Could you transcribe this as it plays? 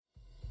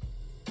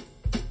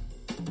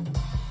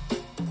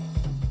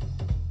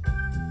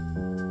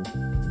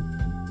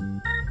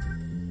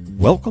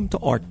Welcome to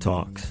Art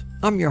Talks.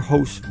 I'm your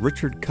host,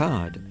 Richard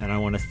Codd, and I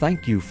want to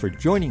thank you for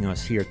joining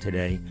us here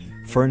today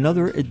for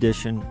another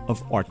edition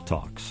of Art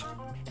Talks.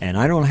 And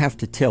I don't have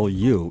to tell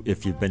you,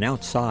 if you've been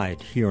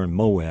outside here in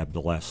Moab the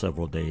last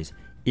several days,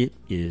 it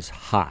is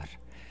hot.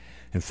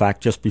 In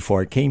fact, just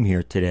before I came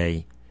here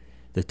today,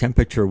 the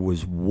temperature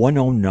was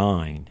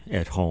 109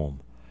 at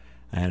home.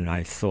 And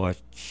I thought,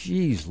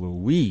 geez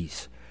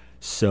Louise.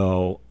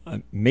 So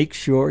make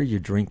sure you're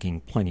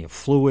drinking plenty of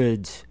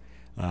fluids,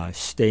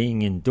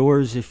 staying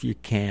indoors if you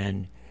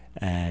can,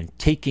 and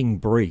taking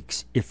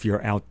breaks if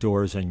you're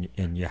outdoors and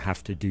you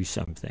have to do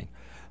something.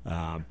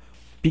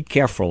 Be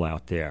careful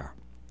out there.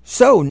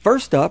 So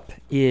first up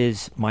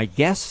is my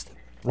guest,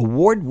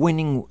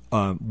 award-winning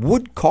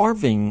wood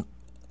carving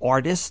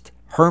artist,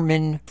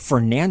 Herman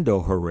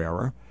Fernando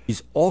Herrera.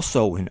 He's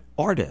also an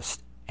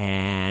artist,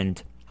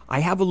 and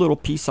I have a little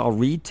piece I'll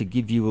read to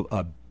give you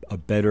a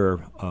better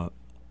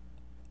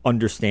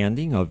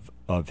understanding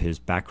of his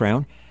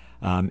background.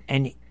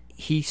 And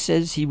he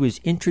says he was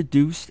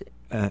introduced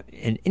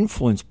and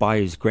influenced by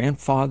his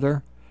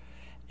grandfather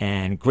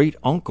and great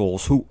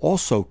uncles who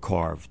also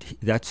carved.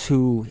 That's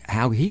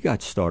how he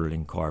got started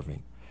in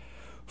carving.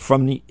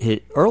 From his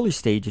early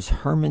stages,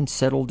 Herman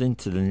settled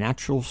into the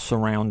natural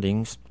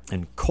surroundings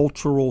and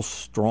cultural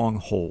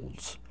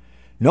strongholds,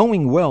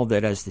 knowing well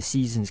that as the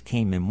seasons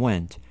came and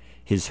went,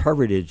 his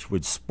heritage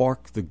would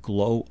spark the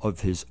glow of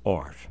his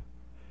art.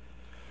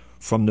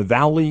 From the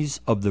valleys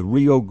of the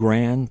Rio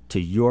Grande to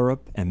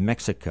Europe and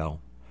Mexico,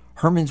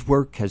 Herman's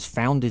work has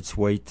found its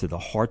way to the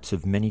hearts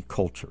of many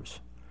cultures.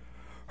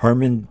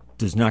 Herman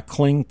does not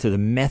cling to the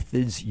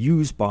methods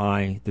used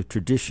by the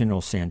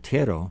traditional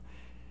santero.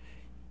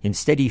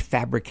 Instead, he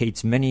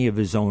fabricates many of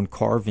his own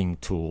carving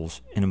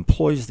tools and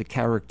employs the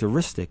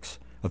characteristics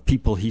of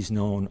people he's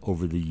known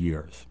over the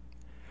years.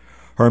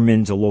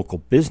 Herman's a local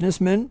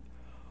businessman,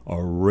 a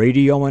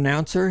radio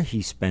announcer.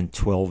 He spent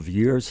 12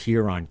 years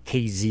here on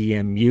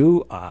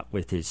KZMU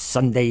with his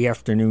Sunday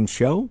afternoon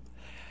show.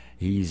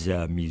 He's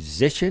a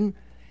musician,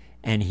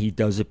 and he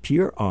does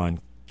appear on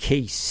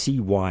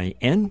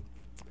KCYN.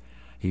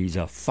 He's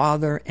a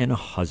father and a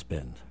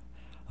husband.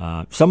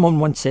 Someone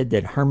once said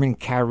that Herman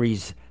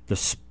carries the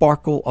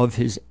sparkle of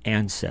his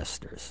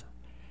ancestors.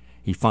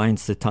 He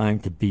finds the time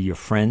to be a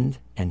friend,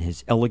 and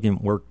his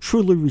elegant work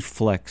truly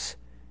reflects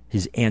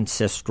his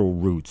ancestral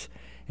roots,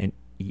 and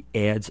he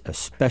adds a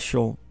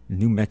special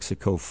New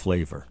Mexico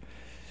flavor.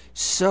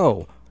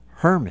 So,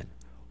 Herman,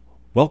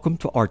 welcome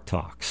to Art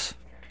Talks.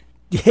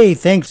 Hey,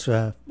 thanks,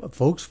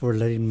 folks, for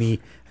letting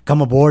me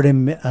come aboard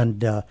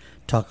and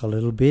talk a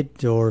little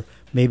bit, or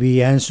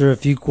maybe answer a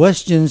few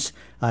questions.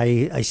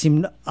 I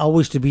seem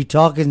always to be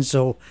talking,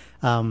 so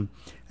and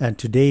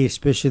today,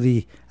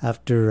 especially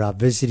after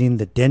visiting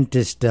the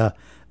dentist,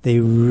 they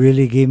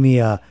really gave me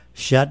a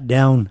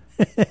shutdown.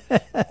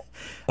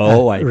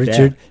 Oh, I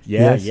Richard? bet. Yeah,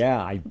 Yes.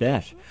 yeah, I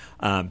bet.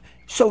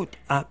 So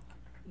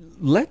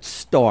let's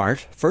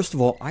start. First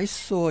of all, I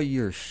saw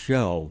your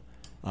show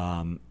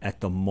at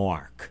the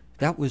Mark.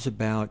 That was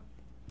about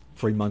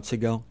 3 months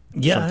ago.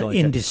 Yeah, something like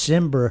in that.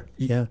 December.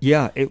 Yeah.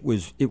 Yeah, it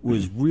was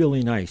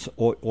really nice.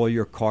 All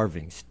your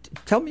carvings.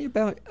 Tell me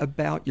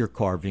about your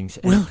carvings.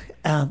 Well,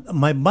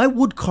 my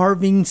wood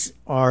carvings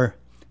are,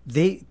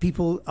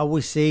 people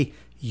always say,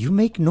 you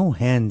make no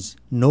hands,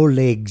 no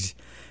legs.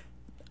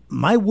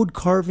 My wood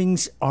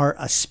carvings are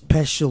a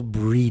special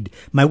breed.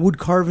 My wood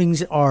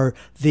carvings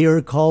they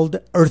are called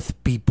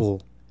earth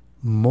people.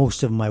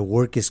 Most of my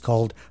work is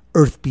called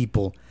earth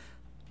people.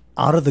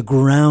 Out of the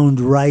ground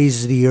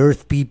rise the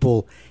earth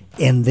people.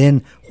 And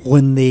then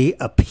when they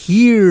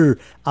appear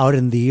out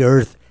in the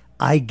earth,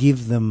 I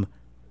give them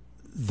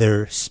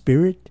their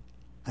spirit,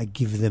 I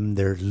give them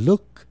their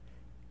look,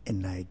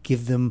 and I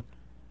give them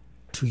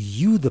to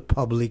you, the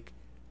public,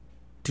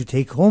 to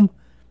take home.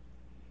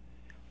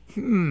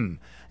 And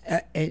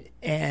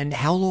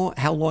how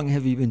long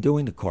have you been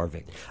doing the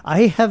carving?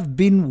 I have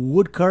been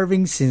wood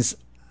carving since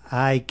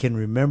I can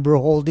remember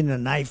holding a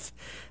knife.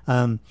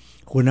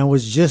 When I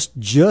was just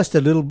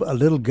a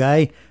little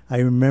guy, I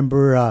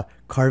remember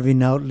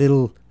carving out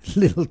little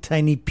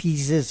tiny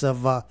pieces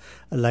of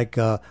like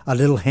a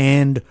little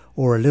hand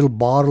or a little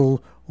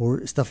bottle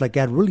or stuff like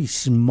that, really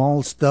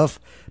small stuff.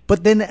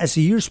 But then as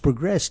the years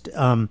progressed,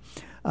 I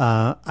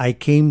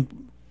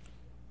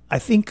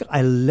think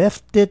I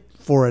left it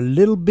for a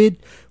little bit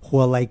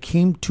while I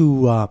came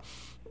to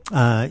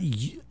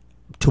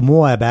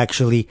Moab,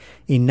 actually.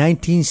 In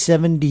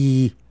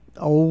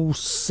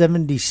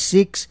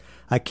 1976,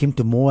 I came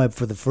to Moab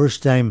for the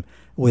first time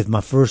with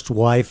my first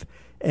wife,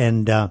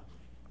 and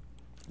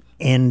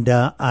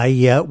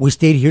we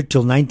stayed here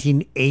till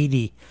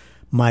 1980.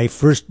 My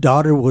first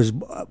daughter was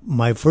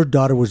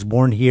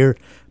born here.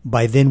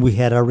 By then, we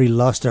had already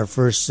lost our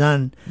first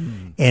son,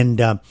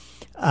 and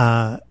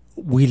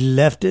we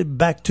left it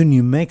back to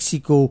New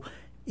Mexico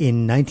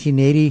in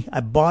 1980. I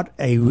bought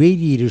a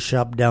radiator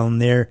shop down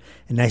there,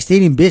 and I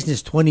stayed in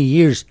business 20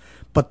 years.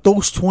 But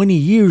those 20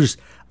 years,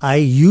 I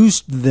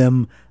used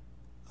them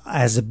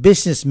as a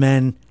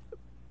businessman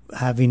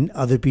having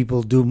other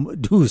people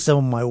do some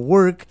of my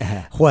work.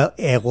 While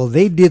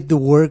they did the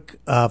work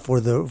for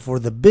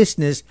the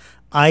business,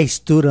 I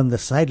stood on the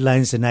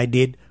sidelines and I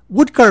did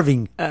wood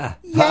carving.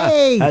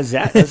 Yay! How's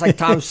that? That's like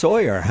Tom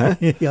Sawyer, huh?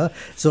 Yeah.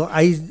 So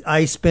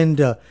I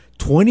spent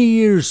 20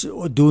 years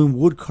doing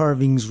wood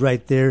carvings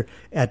right there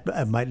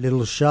at my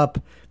little shop,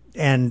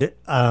 and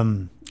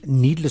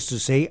needless to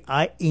say,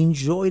 I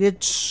enjoyed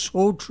it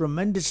so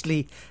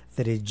tremendously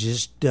that it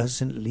just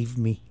doesn't leave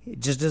me. It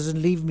just doesn't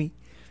leave me.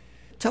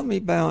 Tell me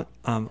about.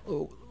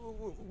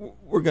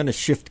 We're going to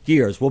shift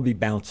gears. We'll be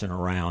bouncing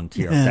around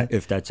here,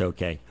 if that's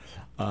okay.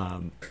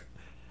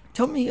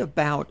 Tell me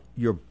about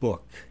your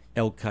book,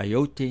 El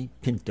Coyote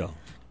Pinto.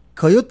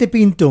 Coyote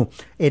Pinto.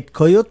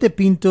 Coyote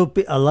Pinto,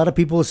 a lot of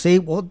people say,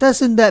 well,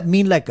 doesn't that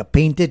mean like a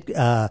painted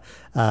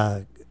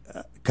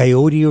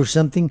coyote or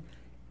something?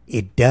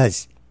 It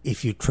does,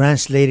 if you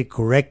translate it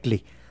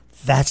correctly.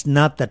 That's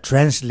not the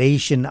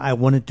translation I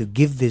wanted to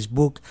give this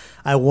book.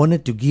 I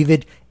wanted to give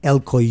it El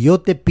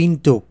Coyote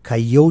Pinto,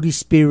 coyote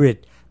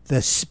spirit,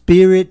 the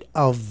spirit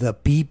of the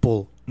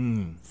people.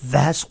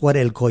 That's what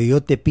El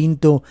Coyote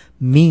Pinto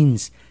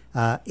means.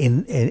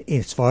 In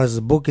as far as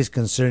the book is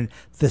concerned,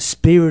 the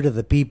spirit of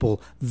the people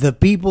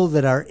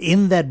that are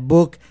in that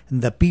book,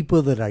 and the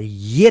people that are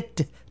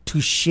yet to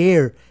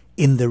share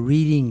in the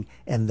reading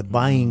and the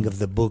buying of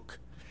the book.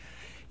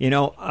 You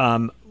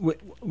know,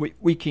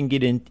 we can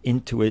get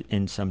into it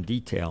in some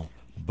detail,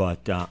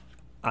 but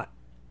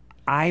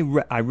I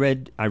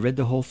read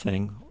the whole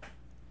thing,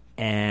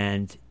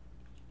 and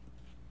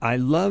I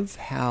love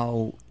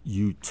how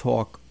you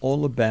talk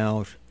all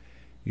about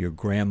your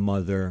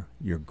grandmother,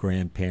 your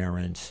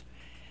grandparents,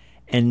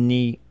 and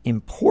the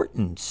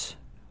importance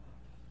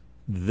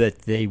that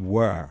they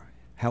were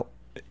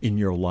in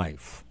your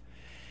life,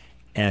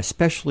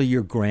 especially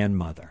your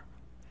grandmother.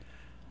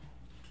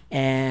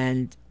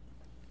 And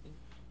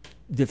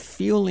the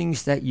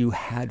feelings that you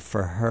had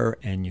for her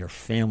and your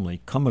family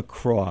come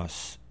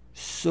across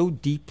so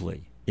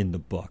deeply in the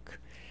book.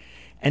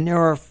 And there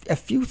are a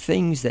few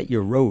things that you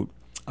wrote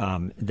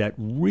that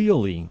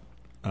really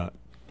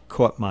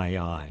caught my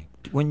eye.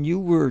 When you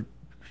were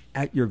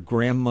at your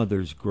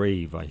grandmother's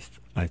grave,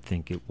 I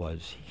think it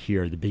was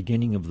here, the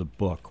beginning of the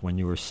book, when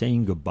you were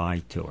saying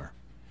goodbye to her.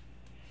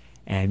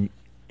 And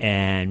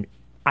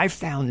I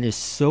found this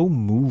so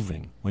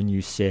moving when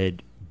you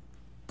said,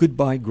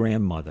 "Goodbye,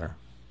 grandmother.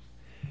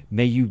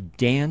 May you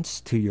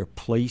dance to your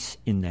place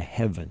in the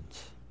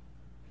heavens,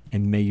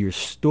 and may your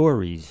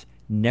stories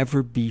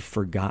never be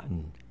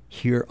forgotten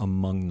here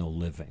among the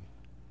living."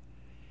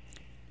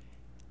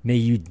 May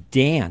you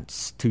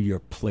dance to your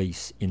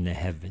place in the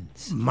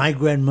heavens. My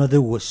grandmother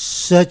was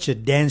such a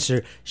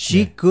dancer.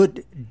 She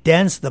could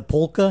dance the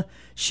polka.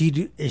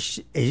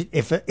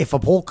 If a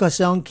polka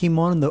song came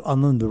on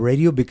the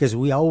radio, because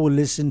we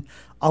always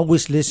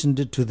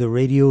listened to the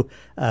radio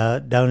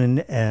down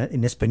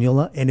in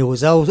Española, and it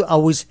was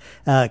always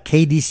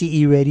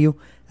KDCE radio,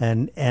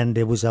 and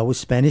it was always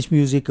Spanish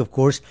music, of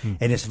course.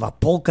 And if a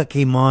polka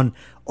came on,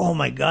 oh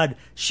my God,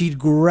 she'd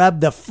grab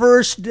the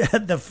first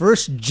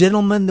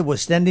gentleman that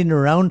was standing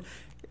around.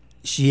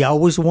 She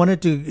always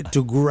wanted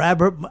to grab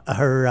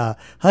her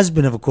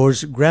husband, of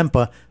course,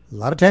 Grandpa. A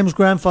lot of times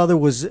grandfather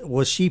was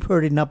sheep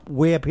herding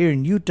way up here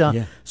in Utah,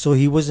 so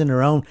he wasn't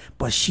around.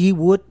 But she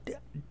would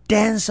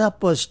dance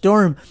up a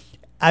storm.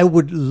 I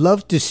would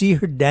love to see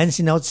her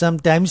dancing out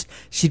sometimes.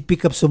 She'd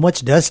pick up so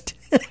much dust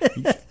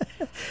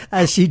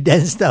as she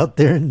danced out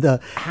there in the...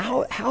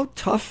 How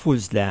tough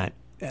was that?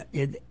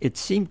 It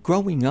seemed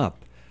growing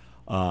up,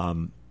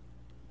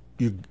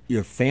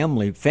 your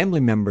family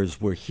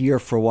members were here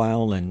for a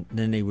while, and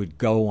then they would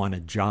go on a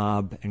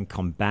job and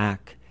come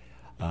back.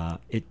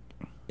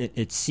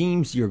 It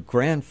seems your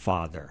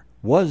grandfather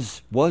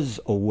was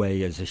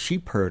away as a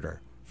sheep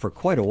herder for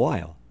quite a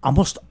while.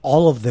 Almost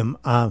all of them.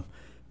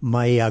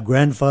 My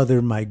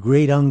grandfather, my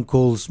great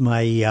uncles,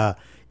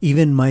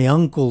 even my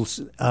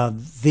uncles,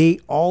 they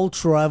all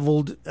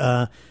traveled.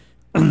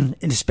 And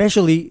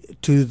especially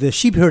to the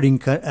sheep herding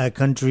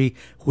country,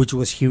 which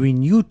was here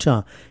in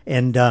Utah.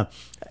 And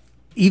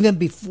even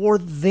before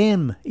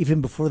them,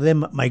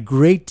 my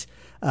great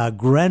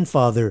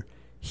grandfather,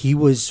 he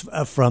was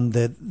from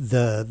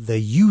the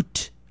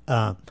Ute.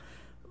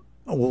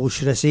 What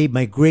should I say?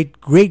 My great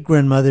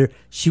grandmother,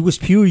 she was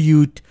pure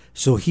Ute,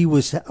 so he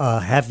was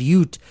half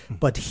Ute.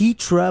 But he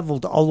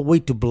traveled all the way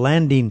to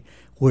Blanding,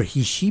 where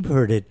he sheep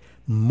herded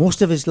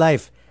most of his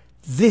life.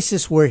 This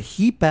is where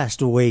he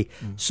passed away.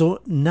 So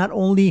not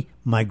only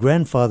my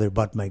grandfather,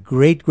 but my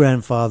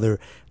great-grandfather,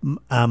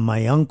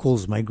 my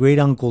uncles, my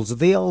great-uncles,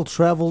 they all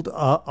traveled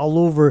all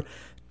over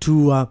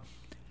to,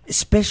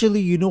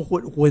 especially,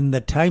 when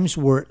the times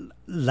were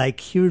like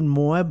here in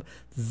Moab,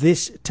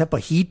 this type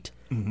of heat,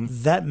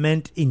 that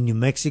meant in New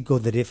Mexico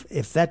that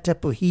if that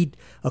type of heat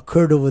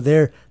occurred over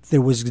there, there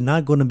was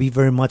not going to be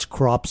very much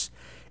crops.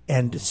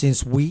 And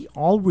since we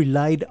all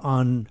relied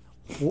on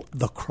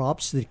the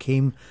crops that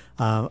came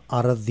out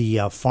of the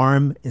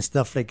farm and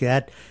stuff like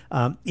that.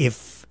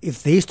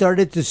 If they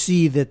started to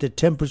see that the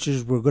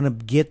temperatures were going to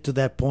get to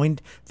that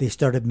point, they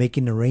started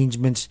making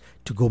arrangements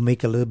to go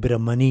make a little bit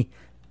of money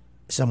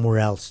somewhere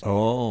else.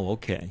 Oh,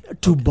 okay.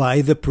 To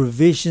buy the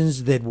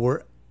provisions that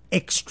were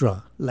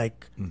extra,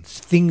 like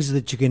things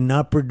that you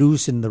cannot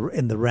produce in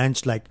the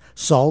ranch, like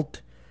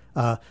salt.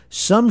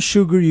 Some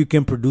sugar you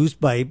can produce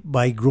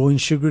by growing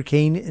sugar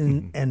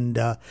cane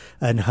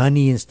and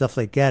honey and stuff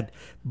like that.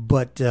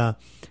 But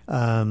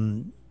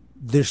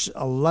there's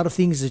a lot of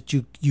things that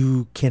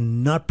you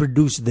cannot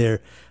produce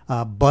there.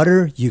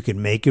 Butter, you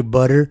can make your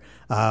butter.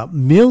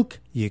 Milk,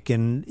 you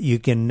can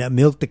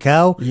milk the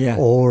cow, yeah,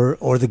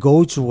 or the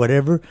goats or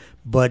whatever.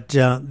 But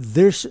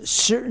there's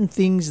certain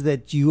things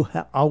that you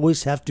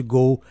always have to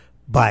go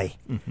buy,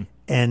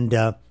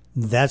 and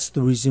that's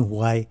the reason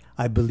why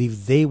I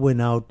believe they went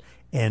out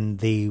and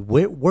they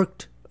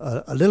worked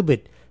a little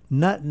bit,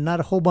 not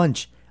a whole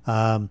bunch.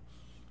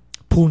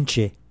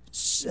 Punche,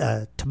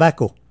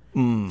 tobacco.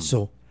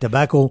 So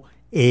tobacco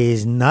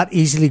is not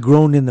easily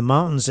grown in the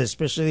mountains,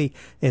 especially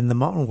in the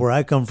mountain where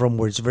I come from,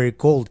 where it's very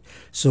cold.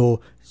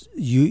 So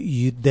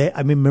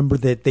I remember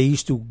that they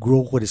used to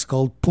grow what is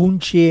called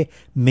punche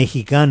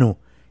mexicano.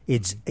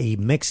 It's a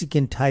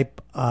Mexican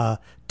type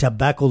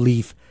tobacco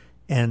leaf,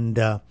 and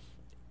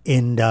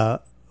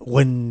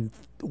when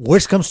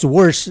worse comes to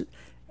worse,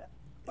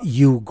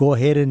 you go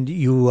ahead and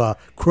you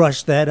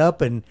crush that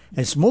up and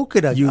smoke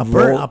it.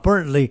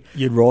 Apparently,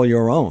 you'd roll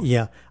your own.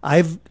 Yeah,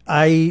 I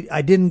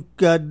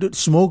didn't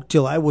smoke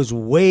till I was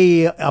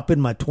way up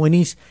in my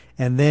 20s,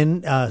 and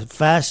then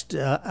fast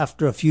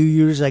after a few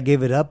years I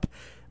gave it up.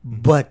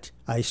 But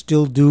I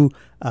still do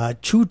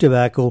chew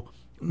tobacco,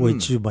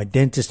 which my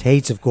dentist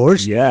hates, of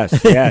course. Yes.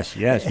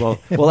 Well,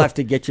 we'll have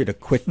to get you to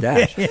quit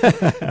that.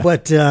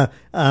 But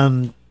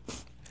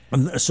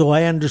so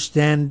I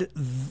understand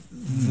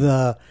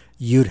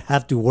you'd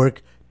have to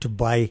work to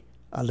buy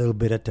a little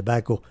bit of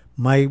tobacco.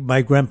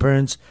 My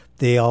grandparents,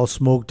 they all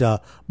smoked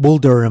Bull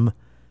Durham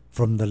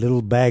from the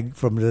little bag,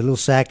 from the little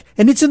sack,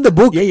 and it's in the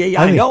book.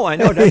 Yeah. I know.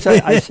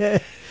 That's yeah.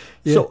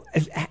 So.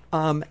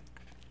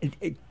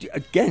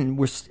 Again,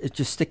 we're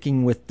just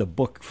sticking with the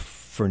book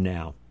for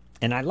now.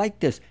 And I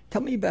like this.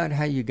 Tell me about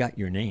how you got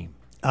your name.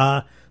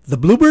 The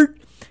Bluebird?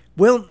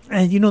 Well,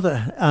 I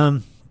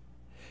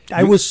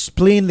was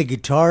playing the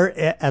guitar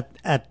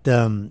at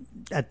the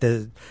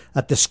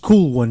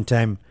school one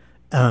time.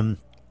 And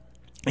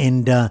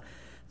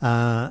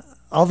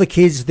all the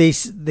kids, they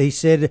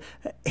said,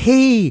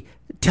 "Hey,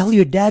 tell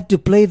your dad to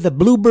play the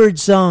Bluebird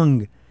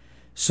song."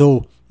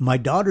 So my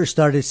daughter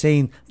started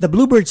saying, "The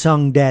Bluebird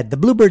song, Dad, the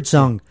Bluebird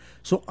song."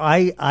 So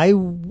I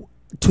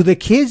to the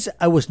kids,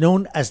 I was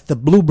known as the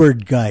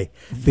Bluebird guy,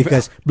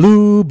 because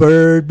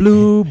Bluebird,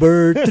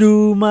 Bluebird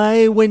through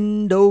my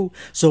window.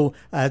 So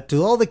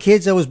to all the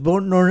kids, I was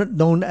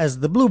known as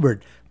the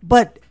Bluebird.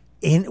 But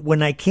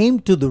when I came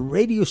to the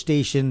radio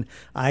station,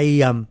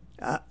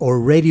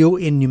 or radio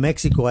in New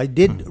Mexico, I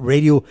did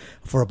radio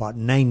for about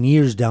 9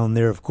 years down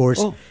there, of course.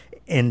 Oh.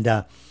 And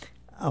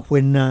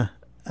when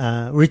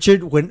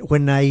Richard,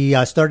 when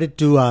I started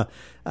to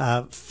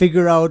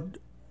figure out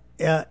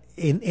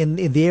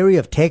in the area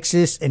of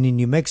Texas and in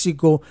New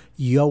Mexico,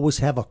 you always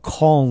have a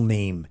call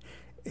name.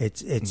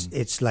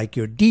 It's like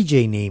your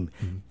DJ name.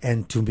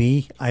 And to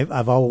me,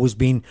 I've always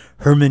been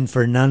Herman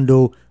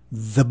Fernando,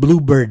 the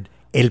Bluebird,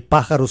 El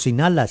Pájaro Sin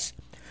Alas.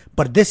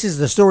 But this is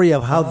the story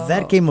of how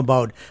that came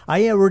about.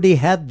 I already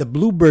had the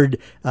Bluebird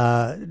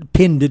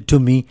pinned to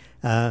me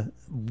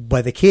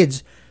by the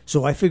kids.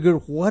 So I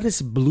figured, what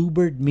does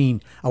Bluebird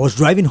mean? I was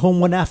driving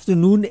home one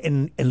afternoon,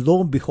 and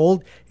lo and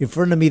behold, in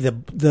front of me,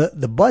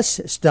 the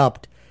bus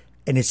stopped,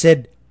 and it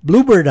said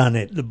Bluebird on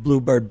it. The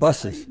Bluebird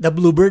buses. The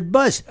Bluebird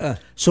bus.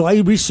 So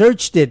I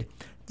researched it.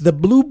 The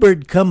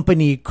Bluebird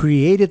Company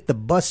created the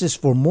buses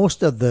for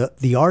most of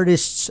the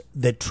artists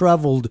that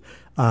traveled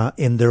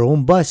in their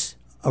own bus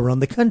around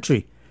the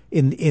country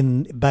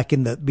back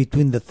in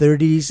between the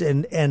 30s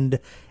and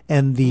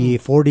the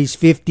 40s,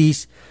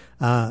 50s.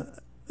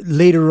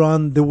 Later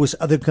on, there was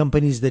other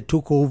companies that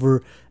took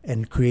over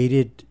and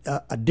created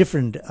a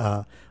different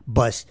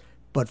bus.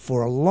 But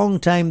for a long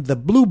time, the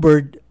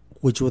Bluebird,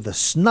 which was a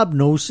snub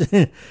nose,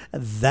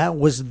 that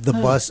was the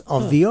bus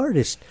of the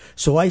artist.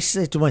 So I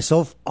said to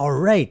myself, all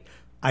right,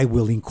 I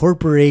will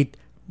incorporate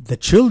the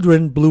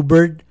children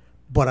Bluebird,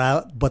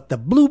 but the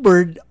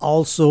Bluebird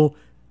also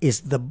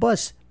is the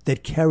bus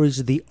that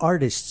carries the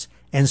artists.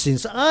 And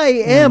since I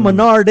am an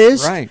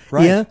artist, right.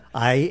 Yeah,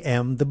 I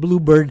am the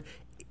Bluebird.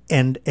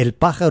 And El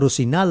Pájaro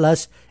Sin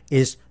Alas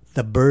is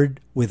the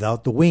bird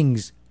without the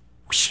wings.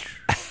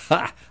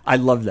 I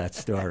love that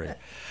story.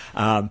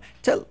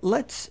 So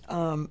let's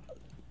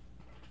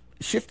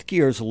shift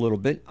gears a little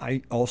bit.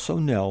 I also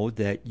know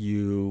that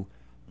you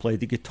play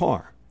the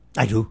guitar.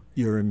 I do.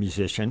 You're a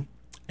musician.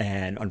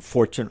 And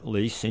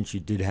unfortunately, since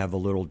you did have a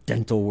little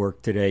dental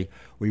work today,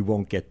 we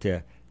won't get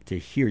to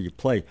hear you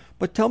play.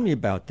 But tell me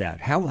about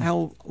that.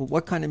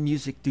 What kind of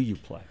music do you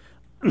play?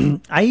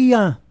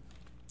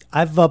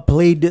 I've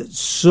played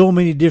so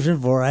many different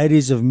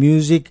varieties of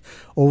music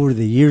over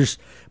the years,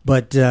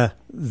 but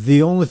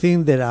the only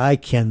thing that I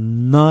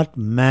cannot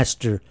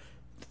master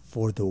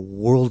for the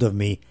world of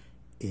me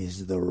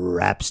is the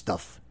rap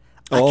stuff.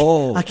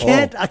 I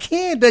can't.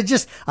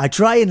 I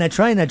try and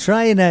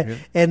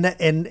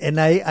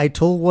I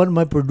told one of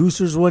my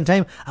producers one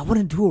time, I want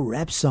to do a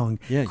rap song.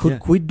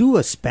 Could we do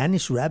a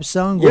Spanish rap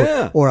song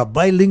or a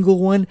bilingual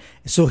one?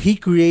 So he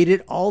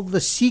created all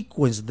the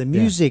sequence, the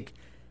music.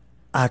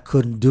 I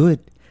couldn't do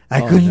it.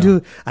 I couldn't do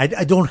it.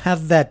 I don't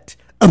have that.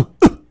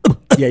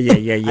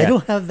 I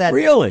don't have that.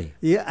 Really?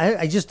 Yeah,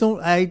 I just don't.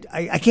 I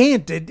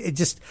can't. It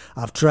just.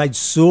 I've tried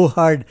so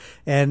hard,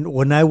 and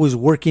when I was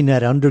working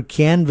at Under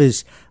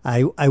Canvas,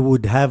 I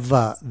would have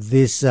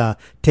this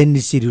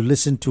tendency to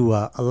listen to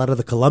a lot of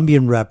the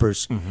Colombian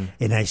rappers,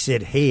 and I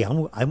said, "Hey,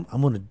 I'm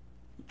gonna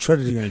try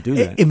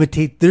to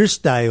imitate their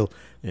style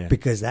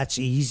because that's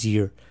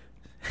easier."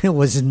 It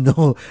wasn't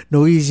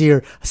no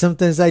easier.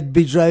 Sometimes I'd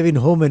be driving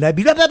home and I'd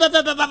be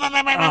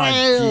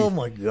oh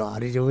my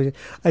God,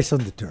 I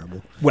sounded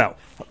terrible.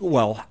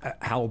 Well,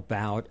 how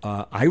about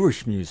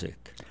Irish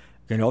music?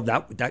 You know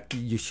that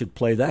you should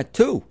play that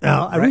too.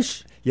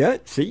 Irish? Yeah.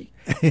 See?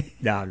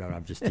 No,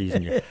 I'm just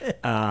teasing you.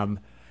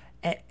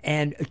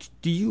 And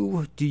do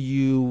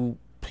you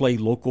play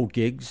local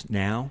gigs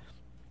now?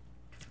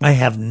 I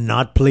have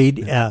not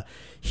played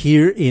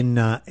here in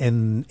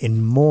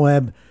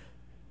Moab.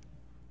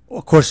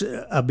 Of course,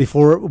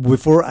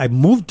 before I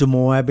moved to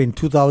Moab in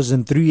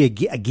 2003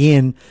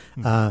 again,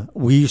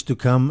 we used to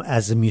come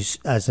as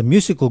a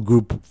musical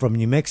group from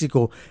New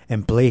Mexico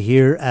and play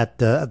here at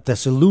the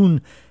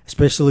saloon,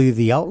 especially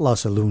the Outlaw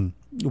Saloon.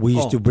 We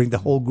used to bring the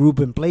whole group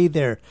and play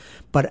there.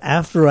 But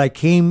after I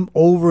came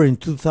over in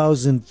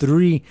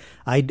 2003,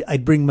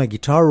 I'd bring my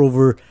guitar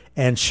over,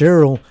 and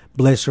Cheryl,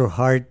 bless her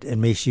heart,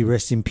 and may she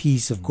rest in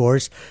peace, of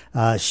course,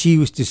 she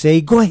used to say,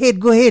 go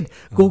ahead,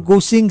 go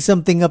sing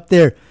something up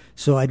there.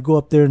 So I'd go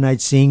up there and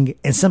I'd sing,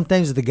 and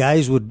sometimes the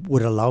guys would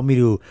allow me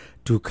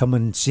to come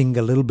and sing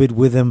a little bit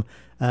with them,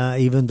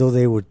 even though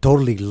they were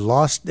totally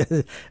lost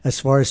as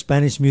far as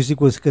Spanish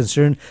music was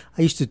concerned.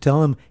 I used to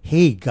tell them,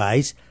 hey,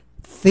 guys,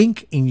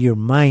 think in your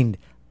mind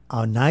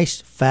a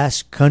nice,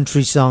 fast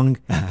country song,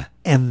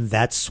 and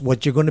that's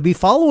what you're going to be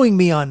following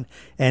me on.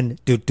 And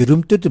and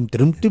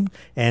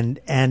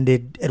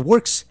it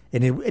works,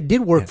 and it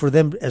did work for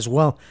them as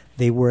well.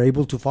 They were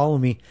able to follow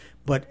me.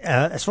 But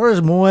as far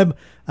as Moab,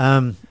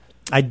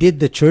 I did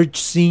the church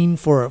scene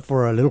for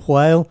a little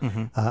while.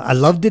 I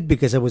loved it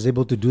because I was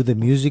able to do the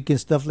music and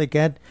stuff like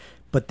that.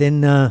 But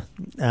then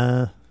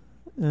that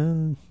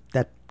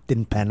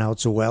didn't pan out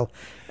so well.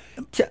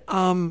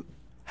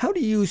 How do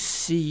you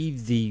see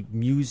the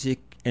music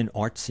and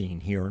art scene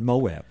here in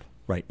Moab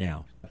right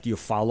now? Do you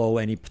follow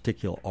any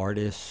particular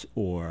artists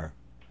or?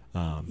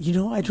 I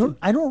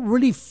don't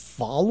really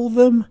follow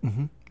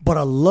them, but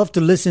I love to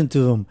listen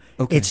to them.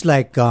 Okay. It's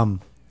like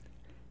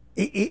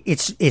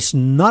it's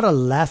not a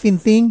laughing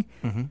thing,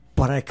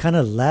 but I kind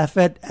of laugh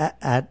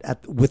at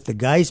with the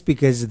guys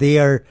because they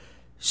are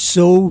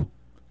so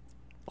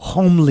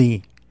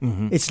homely.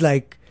 It's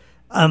like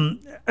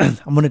I'm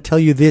going to tell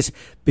you this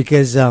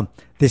because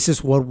this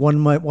is what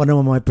one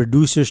of my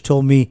producers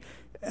told me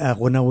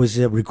when I was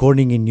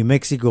recording in New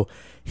Mexico.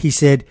 He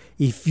said,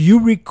 if you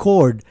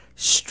record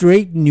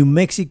straight New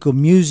Mexico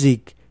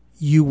music,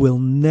 you will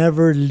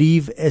never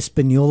leave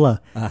Española.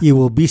 You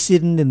will be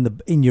sitting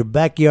in your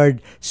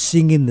backyard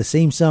singing the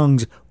same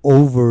songs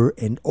over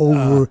and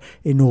over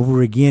and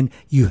over again.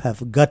 You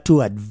have got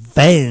to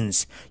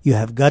advance. You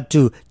have got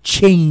to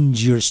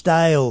change your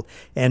style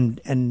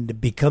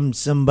and become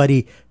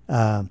somebody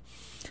a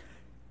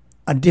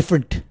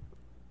different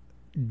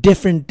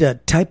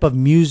type of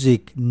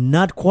music.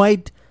 Not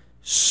quite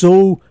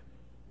so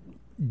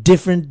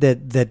different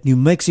that New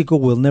Mexico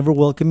will never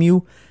welcome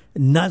you.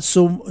 Not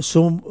so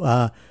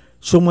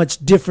much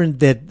different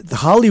that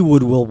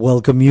Hollywood will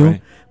welcome you,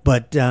 right.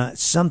 But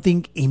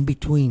something in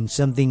between,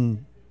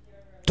 something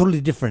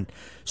totally different.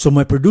 So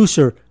my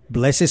producer,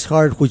 bless his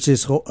heart, which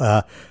is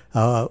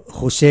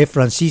Jose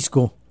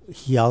Francisco,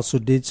 he also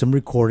did some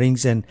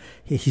recordings, and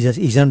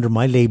he's under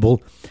my label,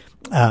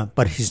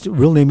 but his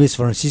real name is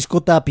Francisco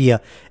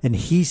Tapia, and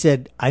he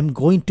said, I'm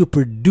going to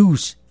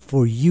produce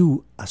for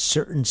you a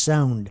certain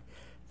sound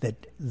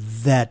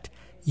that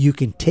you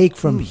can take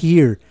from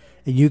here,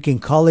 and you can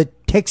call it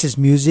Texas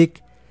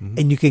music,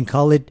 and you can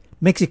call it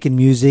Mexican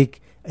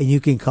music, and you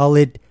can call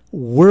it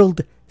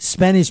world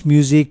Spanish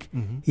music.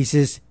 He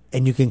says,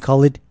 and you can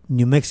call it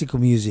New Mexico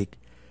music.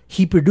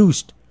 He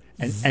produced.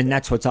 And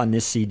that's what's on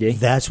this CD?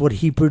 That's what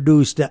he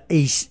produced.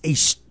 A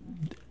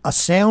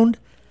sound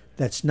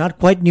that's not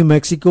quite New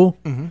Mexico,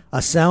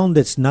 a sound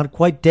that's not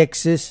quite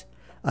Texas,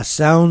 a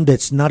sound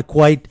that's not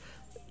quite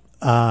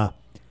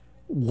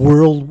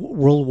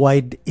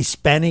worldwide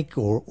Hispanic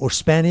or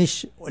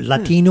Spanish or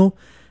Latino.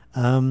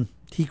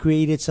 He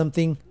created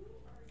something.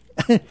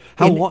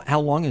 How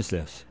long is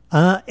this?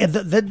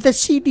 The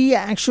CD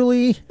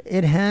actually,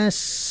 it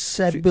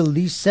has, I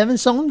believe, 7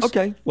 songs.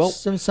 Okay, well,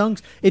 7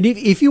 songs. And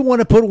if you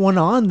want to put one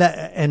on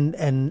that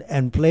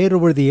and play it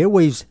over the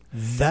airwaves,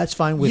 that's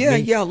fine with me.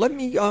 Yeah. Let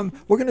me.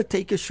 We're going to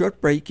take a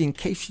short break. In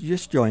case you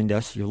just joined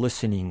us, you're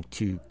listening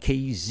to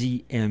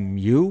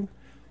KZMU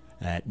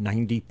at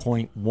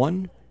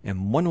 90.1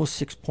 and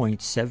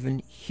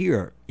 106.7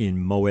 here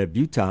in Moab,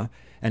 Utah,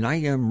 and I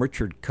am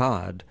Richard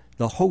Codd,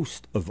 the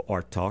host of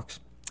Art Talks,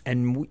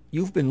 and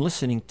you've been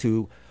listening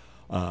to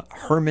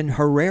Herman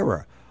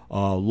Herrera,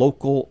 a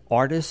local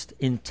artist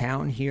in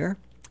town here,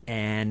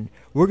 and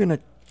we're going to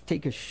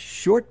take a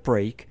short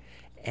break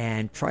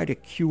and try to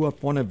cue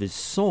up one of his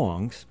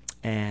songs,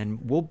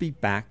 and we'll be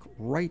back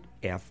right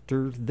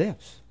after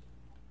this.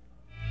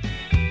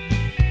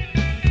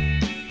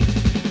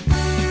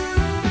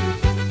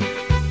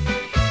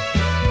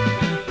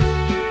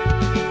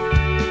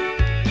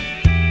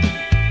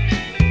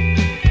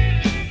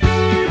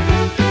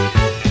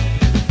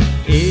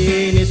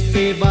 En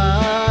este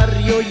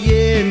barrio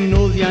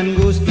lleno de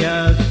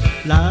angustias,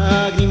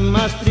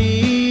 lágrimas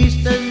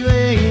tristes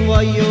vengo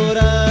a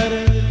llorar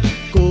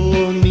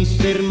con mis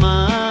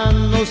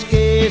hermanos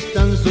que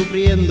están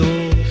sufriendo.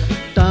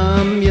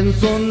 También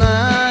son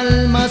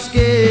almas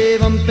que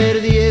van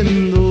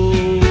perdiendo.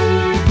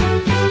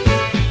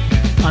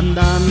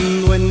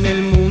 Andando en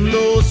el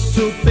mundo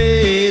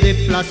supe de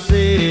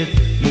placeres,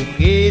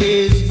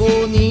 mujeres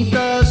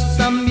bonitas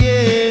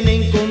también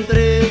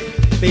encontré,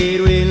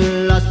 pero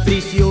en las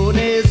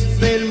prisiones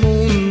del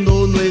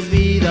mundo no es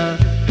vida,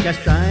 que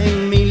hasta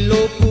en mi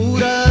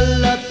locura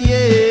la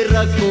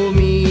tierra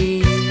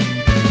comí.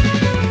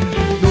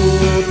 No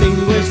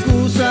tengo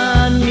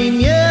excusa ni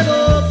miedo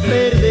a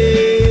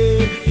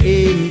perder,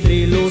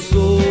 entre los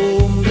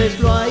hombres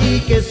lo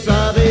hay que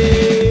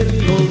saber.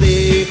 No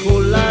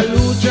dejo la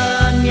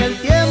lucha ni el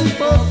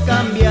tiempo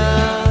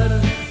cambiar,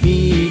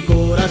 mi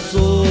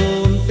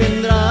corazón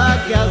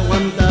tendrá que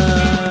aguantar.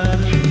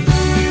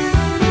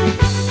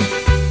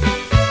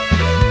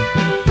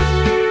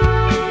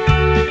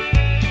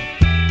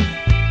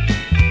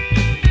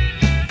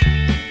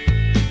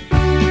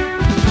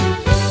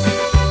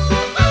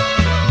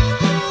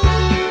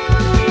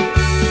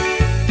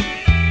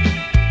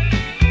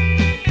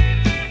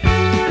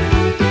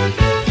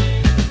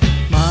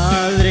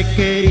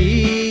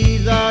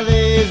 Querida,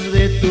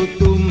 desde tu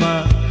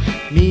tumba,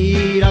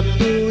 mira a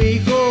tu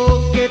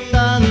hijo que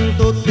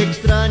tanto te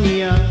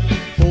extraña.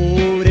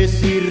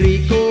 Pobres y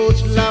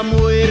ricos, la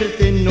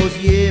muerte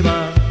nos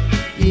lleva,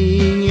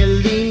 y ni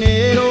el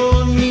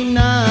dinero ni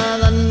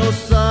nada nos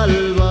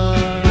salva.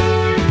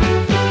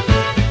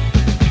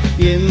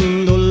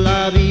 Viendo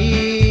la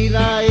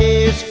vida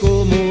es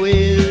como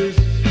es,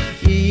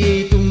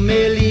 y tú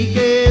me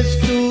eliges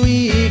tu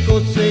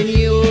hijo,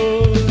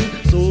 Señor.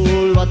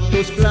 Solo a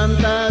tus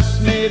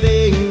plantas me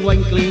vengo a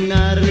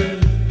inclinar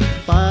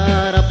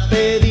para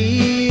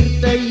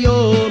pedirte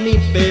yo mi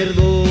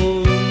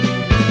perdón.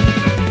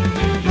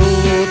 No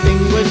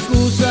tengo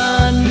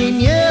excusa ni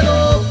miedo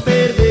a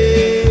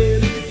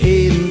perder,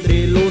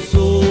 entre los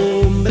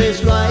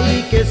hombres lo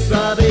hay que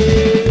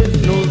saber.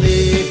 No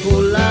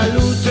dejo la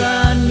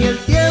lucha ni el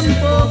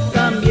tiempo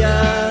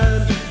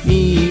cambiar,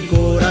 mi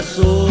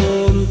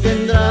corazón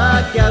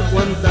tendrá que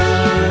aguantar.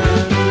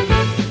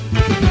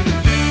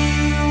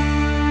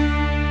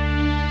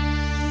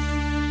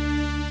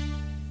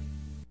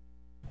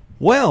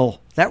 Well,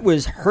 that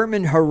was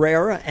Herman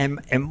Herrera, and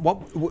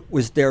what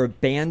was their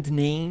band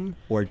name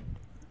or?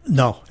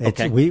 No,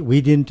 Okay.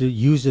 we didn't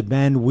use a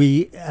band.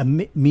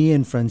 Me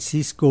and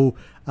Francisco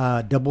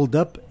doubled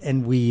up,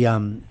 and we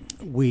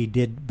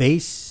did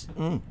bass,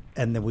 and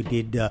then we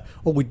did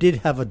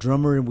have a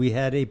drummer, and we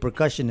had a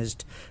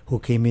percussionist who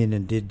came in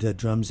and did the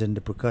drums and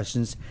the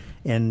percussions,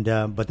 and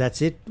but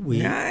that's it.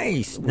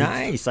 Nice.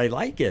 I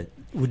like it.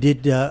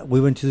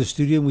 We went to the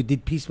studio and we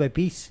did piece by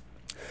piece.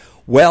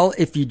 Well,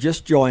 if you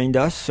just joined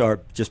us, or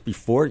just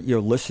before, you're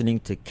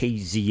listening to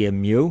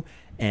KZMU,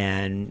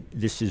 and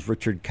this is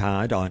Richard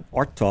Codd on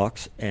Art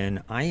Talks,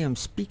 and I am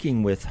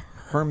speaking with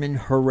Herman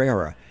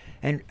Herrera.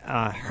 And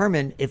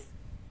Herman, if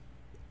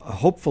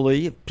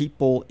hopefully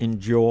people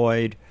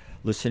enjoyed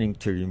listening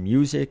to your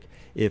music,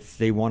 if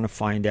they want to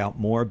find out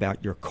more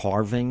about your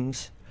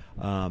carvings,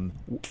 how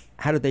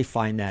do they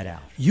find that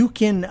out? You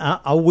can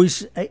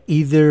always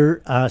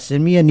either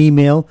send me an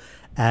email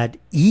at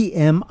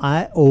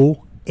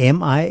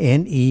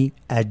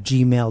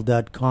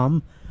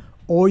emine@gmail.com,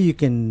 or you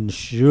can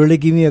surely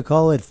give me a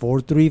call at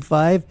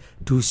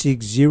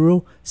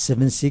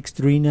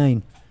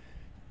 435-260-7639.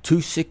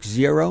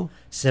 260?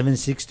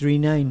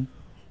 7639.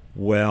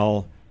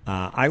 Well,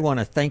 I want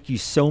to thank you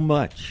so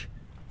much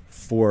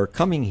for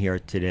coming here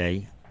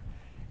today.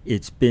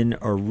 It's been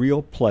a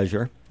real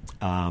pleasure.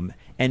 And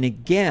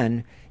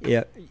again,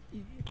 do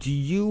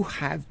you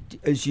have,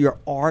 is your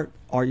art,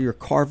 are your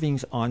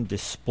carvings on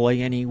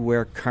display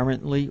anywhere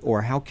currently,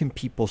 or how can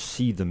people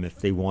see them if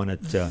they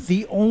wanted to?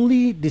 The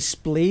only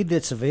display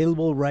that's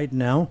available right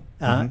now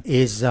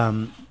is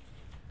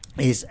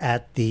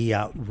at the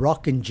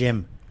Rock and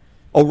Gem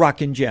Oh,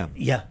 Rock and Gem.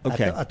 Yeah.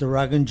 Okay. At the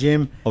Rock and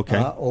Gym. Okay.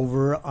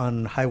 Over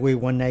on Highway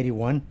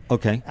 191.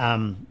 Okay.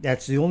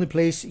 That's the only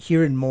place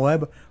here in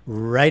Moab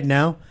right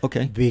now.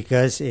 Okay.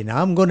 Because, and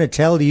I'm going to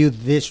tell you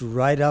this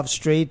right off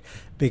straight,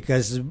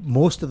 because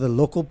most of the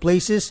local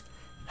places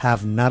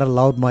have not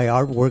allowed my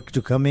artwork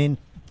to come in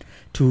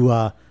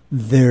to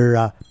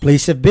their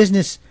place of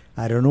business.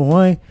 I don't know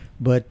why,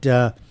 but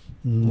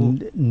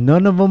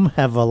none of them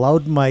have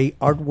allowed my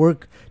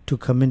artwork to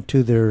come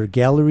into their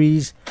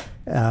galleries.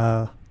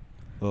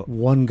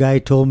 One guy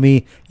told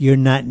me, "You're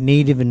not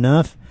native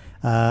enough."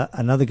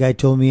 Another guy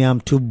told me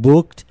I'm too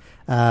booked.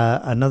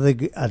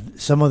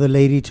 Some other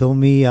lady told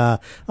me,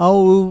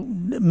 "Oh,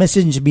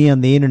 message me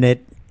on the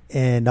internet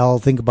and I'll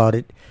think about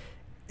it."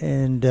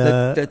 And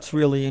that's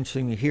really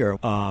interesting to hear,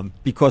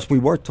 because we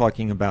were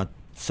talking about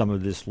some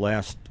of this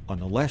on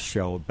the last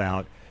show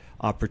about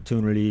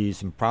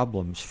opportunities and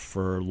problems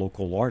for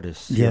local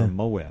artists here in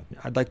Moab.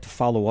 I'd like to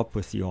follow up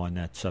with you on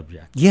that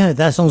subject. Yeah,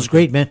 that sounds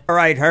great, man. All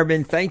right,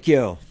 Herman, thank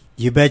you.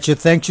 You betcha.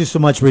 Thank you so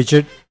much,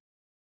 Richard.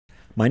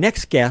 My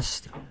next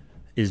guest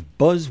is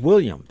Buzz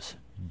Williams.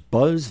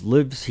 Buzz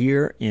lives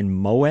here in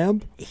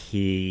Moab.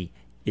 He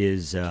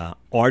is an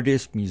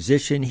artist,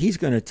 musician. He's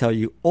going to tell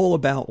you all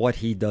about what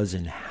he does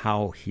and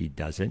how he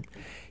does it.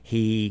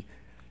 He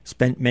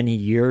spent many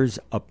years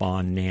up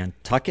on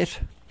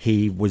Nantucket.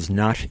 He was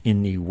not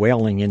in the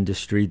whaling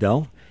industry,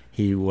 though.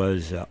 He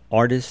was an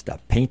artist, a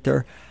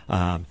painter,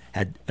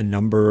 had a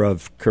number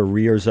of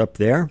careers up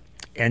there.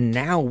 And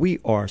now we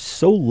are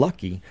so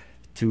lucky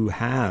to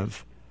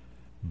have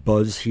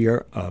Buzz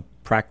here,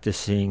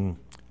 practicing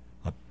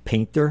a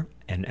painter,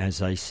 and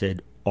as I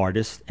said,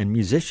 artist and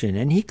musician.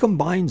 And he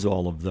combines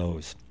all of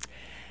those.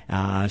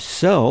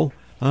 So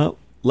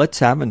let's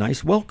have a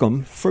nice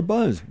welcome for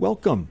Buzz.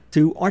 Welcome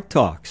to Art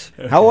Talks.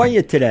 How are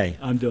you today?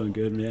 I'm doing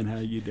good, man. How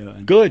you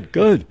doing? Good,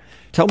 good.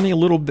 Tell me a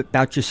little bit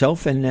about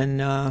yourself, and then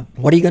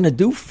what are you going to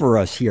do for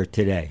us here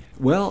today?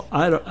 Well,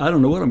 I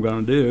don't know what I'm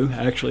going to do,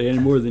 actually, any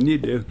more than you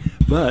do.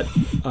 But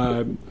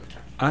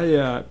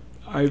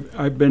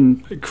I've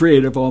been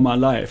creative all my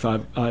life.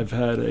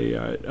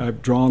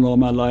 I've drawn all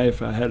my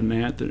life. I had an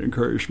aunt that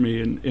encouraged me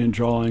in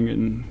drawing,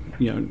 and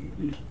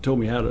told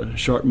me how to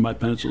sharpen my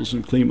pencils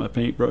and clean my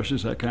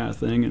paintbrushes, that kind of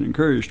thing, and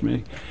encouraged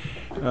me.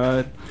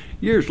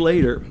 Years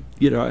later,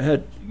 I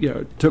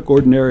took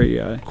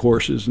ordinary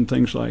courses and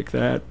things like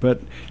that.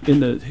 But in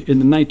the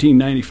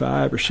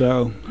 1995 or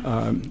so,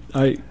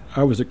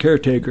 I was a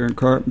caretaker and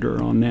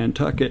carpenter on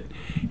Nantucket,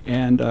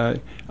 and I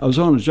was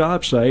on a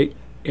job site,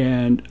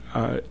 and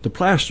the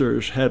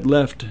plasterers had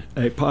left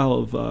a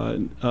pile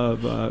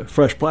of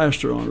fresh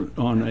plaster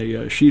on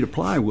a sheet of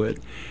plywood,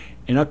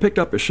 and I picked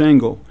up a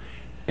shingle,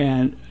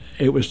 and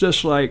it was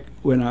just like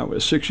when I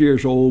was 6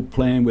 years old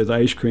playing with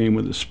ice cream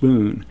with a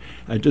spoon.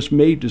 I just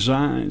made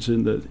designs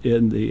in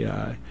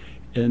the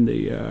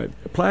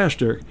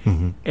plaster,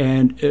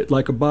 and it,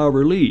 like a bas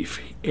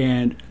relief,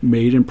 and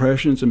made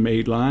impressions and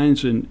made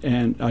lines,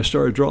 and I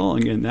started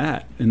drawing in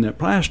that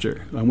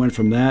plaster. I went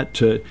from that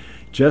to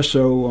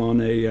gesso on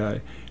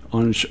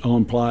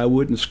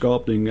plywood and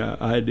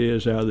sculpting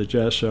ideas out of the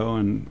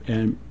gesso,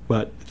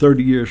 but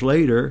 30 years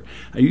later,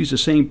 I use the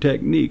same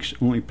techniques,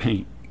 only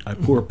paint. I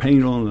pour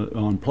paint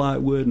on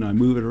plywood, and I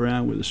move it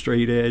around with a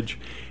straight edge,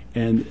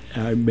 and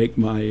I make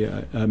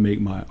my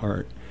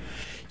art.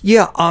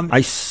 Yeah,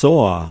 I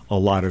saw a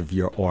lot of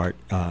your art.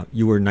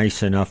 You were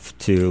nice enough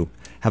to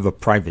have a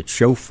private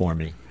show for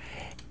me,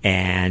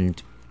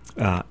 and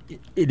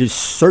it is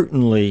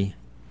certainly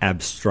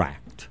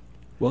abstract.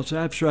 Well, it's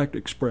abstract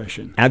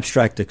expression.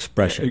 Abstract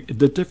expression.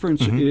 The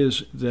difference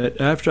is that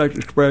abstract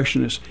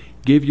expressionists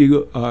give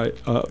you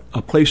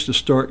a place to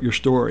start your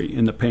story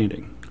in the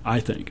painting, I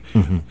think.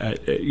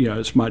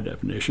 It's my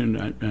definition,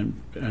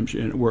 and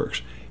it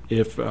works.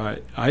 If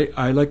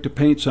I like to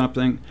paint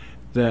something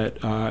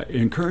that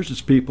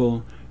encourages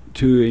people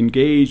to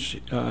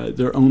engage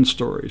their own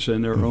stories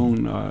and their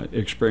own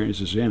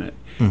experiences in it,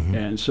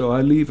 and so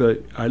I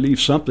leave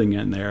something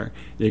in there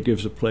that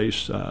gives a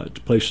place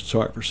to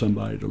start for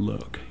somebody to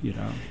look,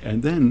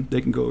 and then they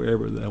can go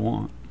wherever they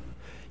want.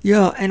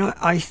 Yeah, and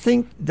I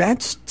think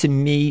that's, to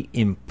me,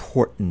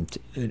 important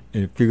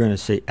if you're going to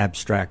say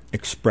abstract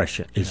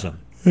expressionism.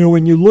 Yeah.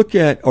 When you look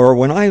at, or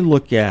when I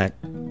look at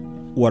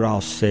what I'll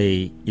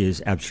say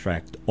is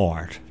abstract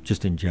art,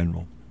 just in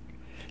general,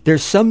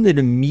 there's some that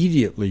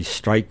immediately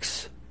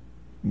strikes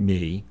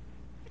me,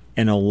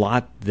 and a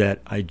lot that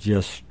I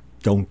just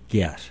don't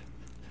get.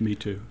 Me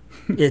too.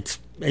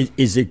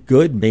 Is it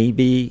good?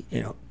 Maybe,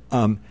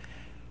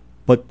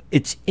 but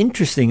it's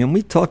interesting, and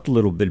we talked a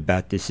little bit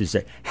about this. Is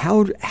that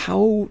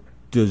how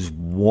does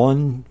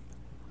one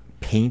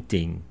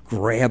painting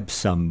grab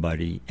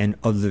somebody, and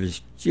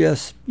others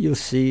just, you'll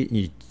see,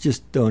 you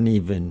just don't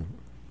even.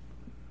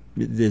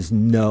 There's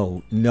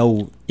no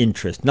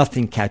interest.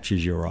 Nothing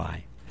catches your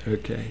eye.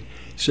 Okay.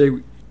 Say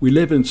we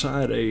live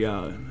inside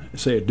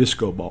a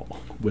disco ball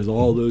with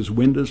all those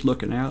windows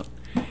looking out,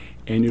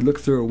 and you look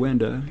through a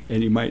window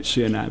and you might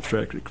see an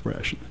abstract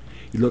expression.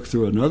 You look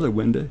through another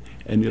window,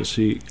 and you'll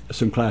see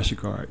some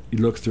classic art. You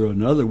look through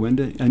another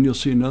window, and you'll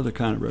see another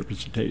kind of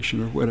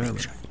representation or whatever.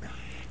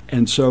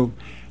 And so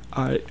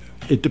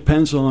it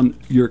depends on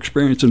your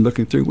experience in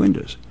looking through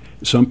windows.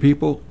 Some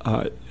people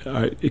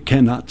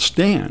cannot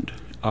stand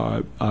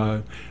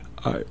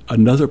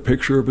another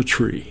picture of a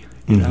tree.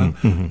 You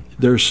know,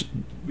 there's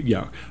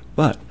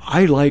but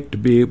I like to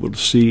be able to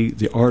see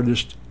the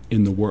artist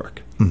in the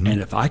work, and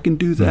if I can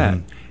do that,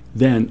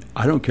 then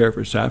I don't care if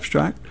it's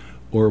abstract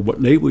or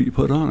what label you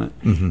put on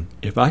it.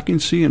 If I can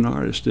see an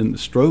artist in the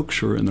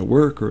strokes or in the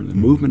work or in the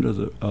movement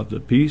of the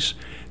piece,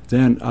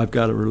 then I've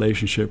got a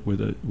relationship with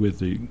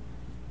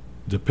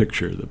the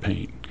picture, the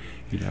paint.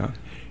 You know.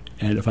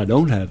 And if I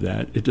don't have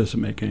that, it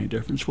doesn't make any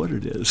difference what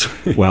it is.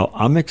 Well,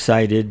 I'm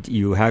excited.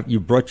 You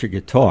brought your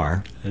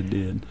guitar. I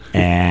did.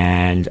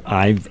 And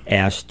I've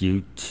asked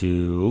you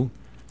to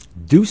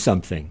do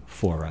something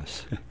for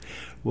us.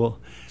 Well,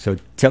 so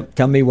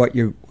tell me what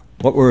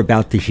we're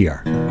about to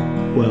hear.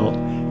 Well,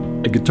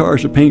 a guitar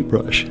is a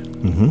paintbrush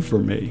for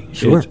me.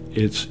 Sure.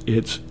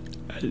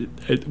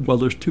 Well,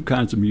 there's two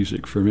kinds of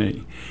music for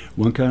me.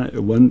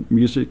 One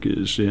music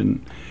is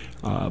in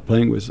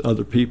playing with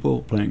other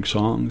people, playing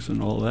songs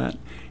and all that.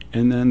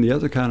 And then the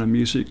other kind of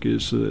music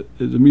is the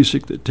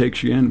music that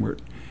takes you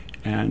inward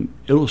and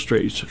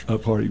illustrates a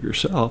part of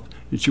yourself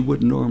that you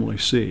wouldn't normally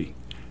see.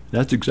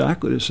 That's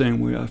exactly the same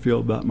way I feel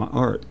about my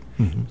art.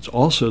 It's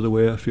also the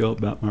way I feel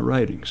about my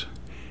writings.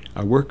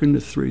 I work in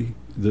the three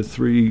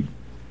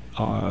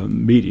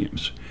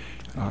mediums.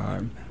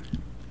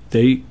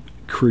 They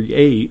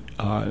create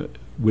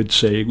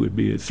would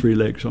be 3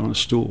 legs on a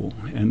stool,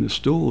 and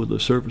the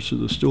surface of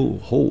the stool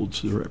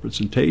holds the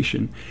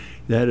representation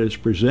that is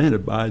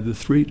presented by the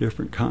 3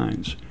 different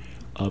kinds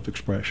of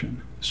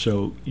expression.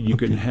 So you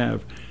can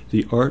have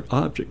the art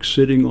object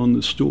sitting on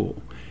the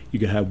stool. You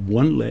can have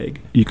one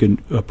leg. You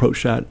can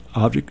approach that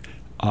object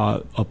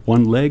up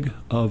one leg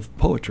of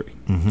poetry,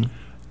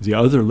 the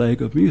other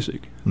leg of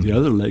music, the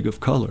other leg of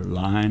color,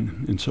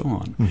 line, and so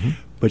on.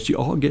 But you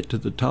all get to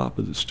the top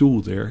of the stool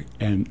there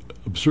and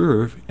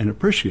observe and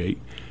appreciate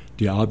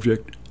the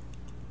object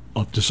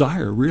of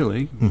desire,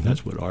 really.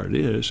 That's what art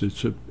is.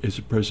 It's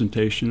a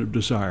presentation of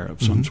desire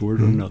of some sort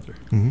or another.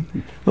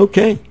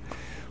 Okay.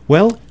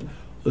 Well,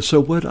 so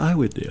what I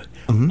would do,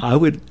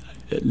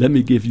 let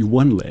me give you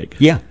one leg.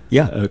 Yeah.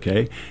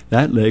 Okay.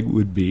 That leg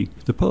would be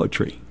the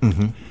poetry.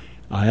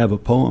 I have a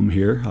poem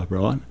here I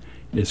brought.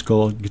 It's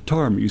called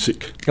Guitar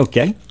Music.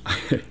 Okay.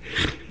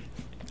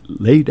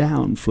 Lay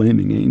down,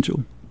 flaming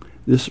angel.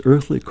 This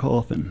earthly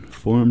coffin,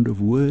 formed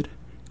of wood,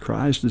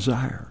 cries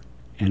desire,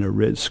 and a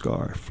red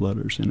scar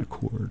flutters in a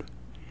chord.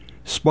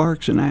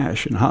 Sparks and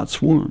ash and hot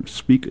swarms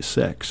speak of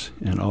sex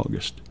and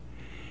August.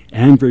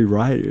 Angry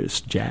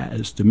riotous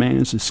jazz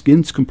demands the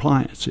skin's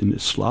compliance in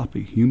this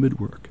sloppy, humid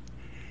work.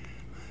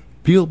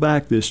 Peel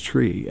back this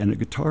tree, and a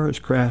guitar is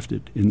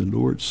crafted in the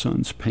Lord's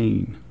Son's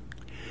pain.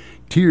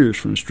 Tears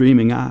from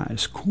streaming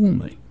eyes, cool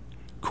me.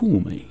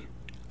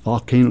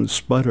 Volcanoes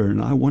sputter,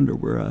 and I wonder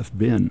where I've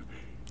been.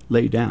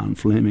 Lay down,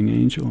 flaming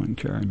angel, and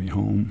carry me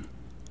home.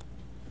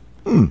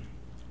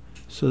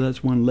 So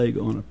that's one leg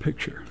on a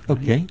picture. Right?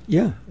 Okay,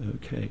 yeah.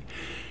 Okay.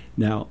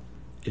 Now,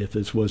 if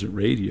this wasn't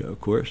radio, of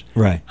course,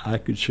 right, I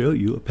could show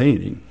you a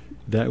painting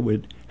that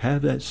would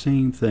have that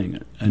same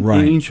thing. An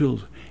right. angel,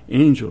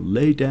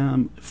 lay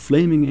down,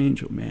 flaming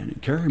angel, man,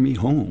 and carry me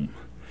home.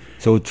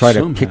 So try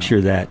to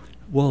picture that,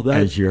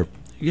 as your...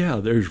 Yeah,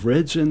 there's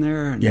reds in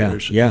there, and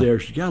there's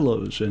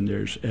yellows, and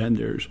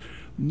there's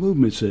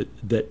movements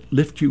that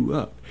lift you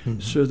up.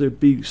 So there'd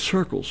be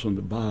circles on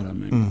the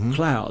bottom and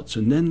clouds,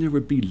 and then there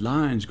would be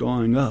lines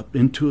going up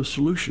into a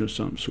solution of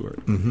some sort.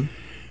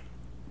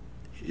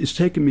 It's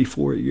taken me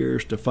 4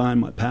 years to find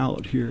my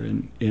palette here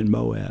in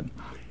Moab,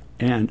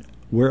 and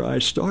where I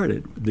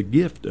started, the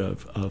gift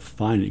of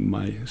finding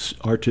my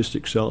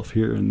artistic self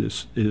here in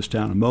this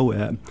town of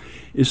Moab,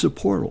 is the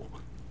portal.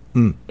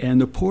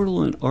 And the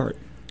portal in art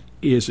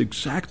is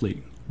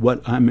exactly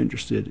what I'm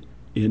interested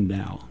in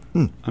now.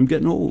 I'm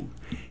getting old.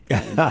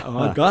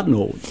 I've gotten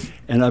old,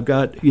 and I've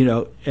got,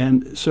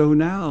 and so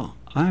now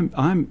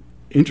I'm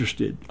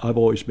interested. I've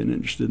always been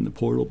interested in the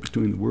portal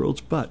between the worlds,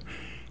 but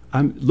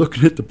I'm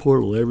looking at the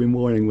portal every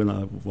morning when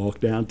I walk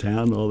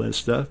downtown and all that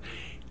stuff,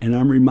 and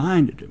I'm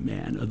reminded,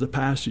 man, of the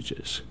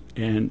passages.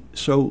 And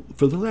so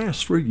for the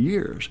last 3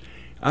 years,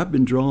 I've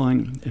been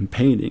drawing and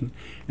painting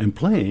and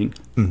playing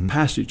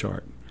passage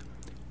art.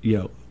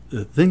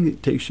 The thing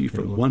that takes you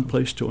from one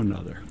place to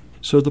another.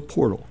 So the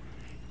portal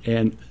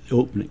and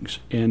openings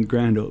and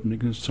grand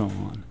openings and so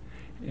on.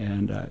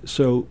 And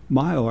so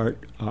my art,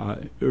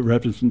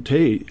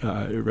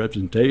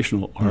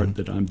 representational art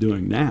that I'm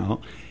doing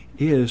now,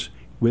 is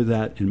with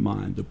that in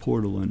mind, the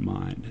portal in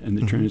mind, and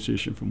the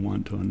transition from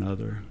one to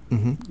another.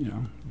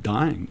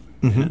 Dying,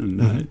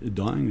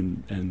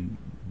 dying, and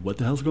what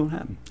the hell's going to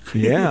happen?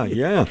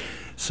 Yeah.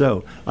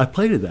 So I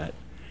play to that.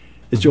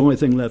 It's the only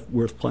thing left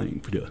worth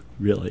playing for,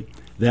 really.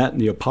 That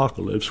and the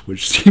apocalypse,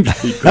 which seems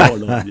to be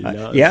going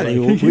on. Yeah,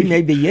 we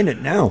may be in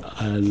it now.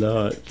 I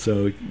know it.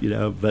 So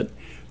but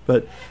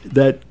But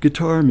that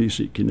guitar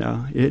music,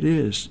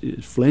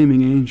 it's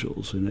Flaming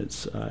Angels, and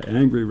it's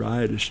angry,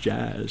 riotous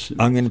jazz.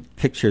 I'm going to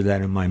picture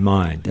that in my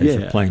mind as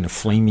you're Yeah. playing the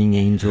Flaming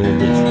Angel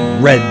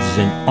with reds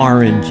and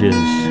oranges.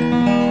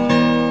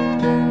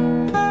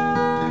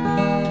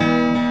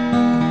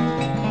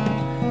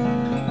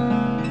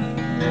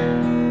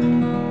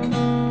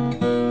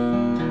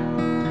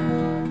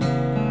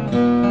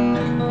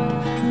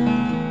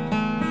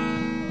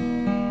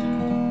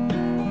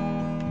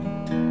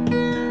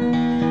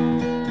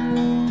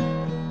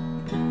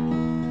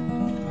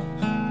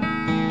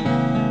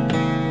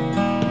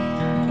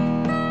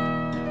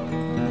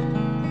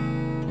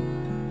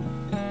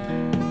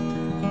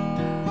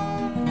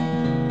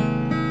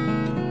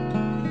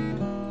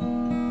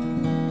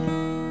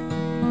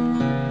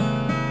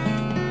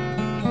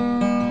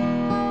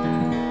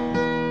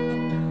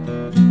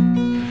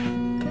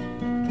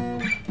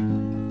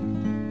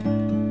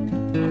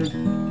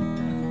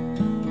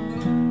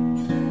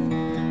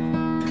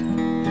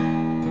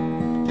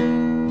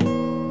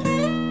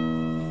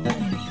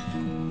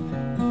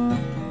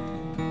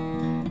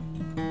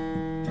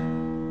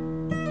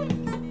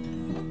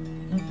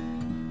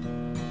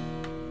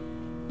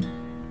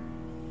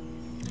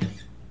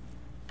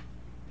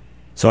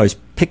 So I was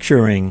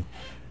picturing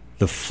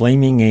the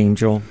Flaming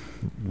Angel,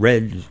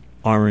 reds,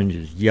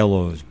 oranges,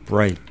 yellows,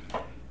 bright,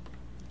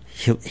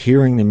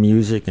 hearing the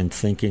music and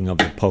thinking of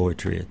the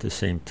poetry at the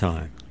same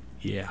time.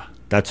 Yeah,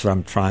 That's what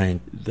I'm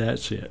trying.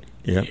 that's it.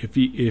 Yep.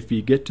 If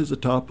you get to the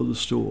top of the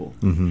stool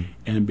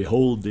and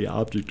behold the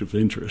object of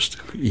interest,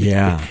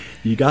 Yeah.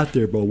 you got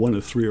there by one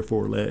of 3 or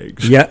 4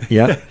 legs.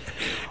 Yeah.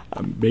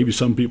 Maybe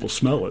some people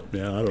smell it.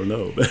 Yeah, I don't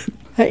know. But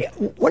Hey,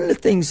 one of the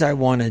things I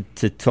wanted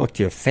to talk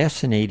to you, a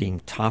fascinating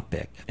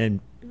topic, and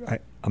I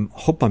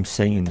hope I'm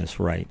saying this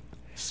right.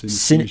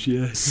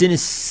 synesthesia.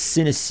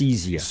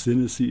 Synesthesia.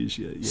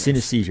 Synesthesia. Yes.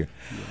 Synesthesia.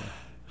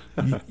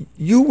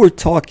 You were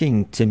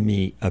talking to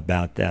me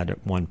about that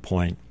at one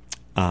point,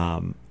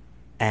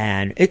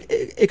 and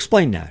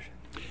explain that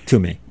to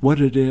me.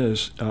 What it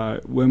is,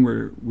 when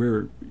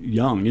we're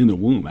young, in the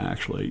womb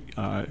actually,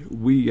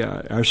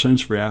 our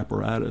sensory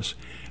apparatus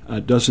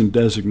doesn't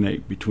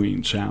designate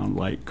between sound,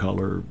 light,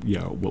 color,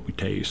 what we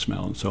taste,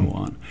 smell, and so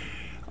on.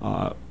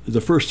 The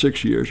first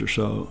 6 years or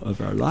so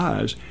of our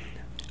lives,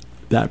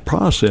 that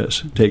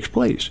process takes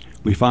place.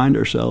 We find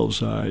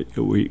ourselves,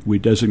 we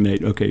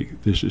designate, okay,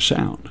 this is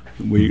sound.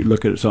 We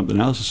look at something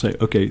else and say,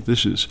 okay,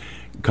 this is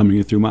coming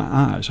in through my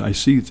eyes. I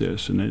see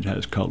this, and it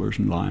has colors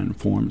and line and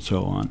form and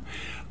so on.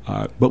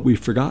 But we've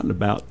forgotten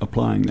about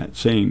applying that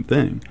same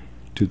thing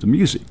to the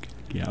music.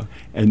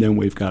 And then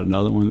we've got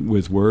another one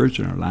with words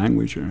and our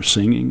language and our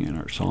singing and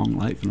our song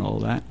life and all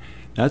that.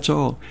 That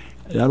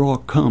all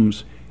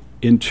comes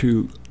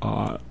into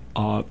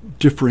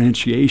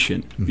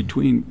differentiation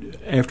between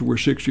after we're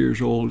 6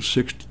 years old,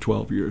 6 to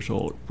 12 years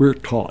old. We're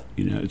taught,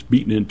 it's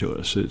beaten into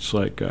us. It's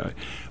like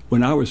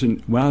when I was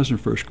in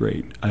first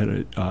grade, I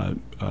had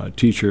a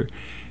teacher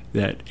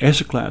that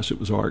as a class, it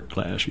was art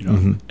class,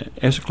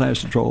 as a class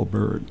to draw a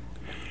bird.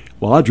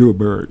 Well, I drew a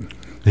bird.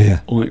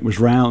 Yeah. Only it was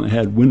round and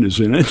had windows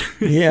in it.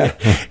 Yeah.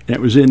 And it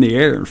was in the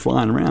air and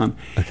flying around.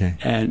 Okay.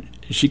 And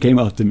she came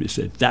up to me and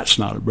said, "That's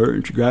not a bird."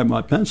 And she grabbed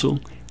my pencil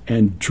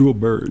and drew a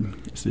bird.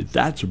 I said,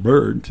 "That's a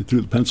bird." She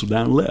threw the pencil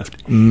down and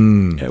left.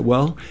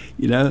 Well,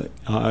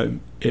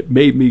 it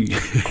made me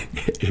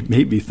it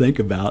made me think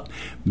about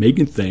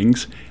making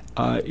things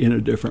in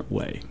a different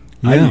way.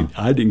 Yeah.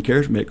 I didn't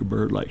care to make a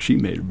bird like she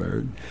made a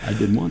bird. I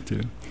didn't want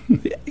to.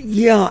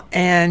 Yeah,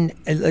 and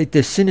like the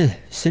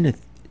synesthesia.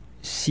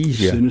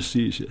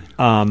 Synesthesia.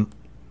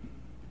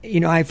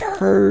 I've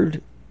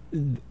heard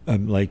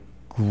like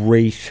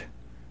great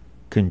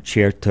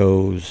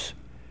concertos.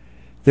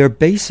 They're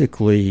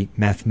basically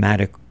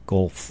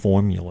mathematical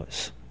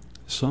formulas.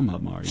 Some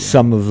of them are. Yeah.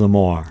 Some of them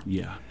are.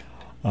 Yeah.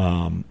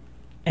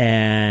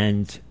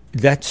 And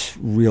that's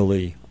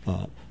really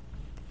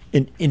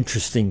an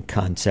interesting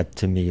concept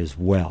to me as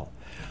well.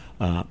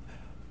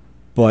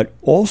 But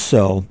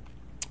also,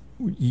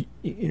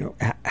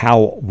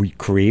 how we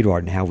create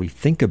art and how we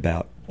think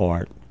about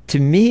art. To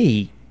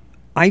me,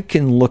 I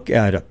can look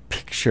at a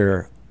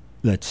picture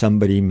that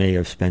somebody may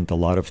have spent a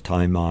lot of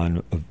time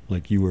on,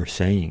 like you were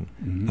saying,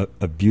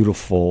 a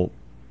beautiful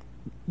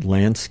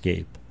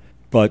landscape.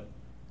 But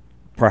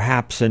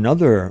perhaps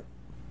another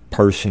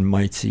person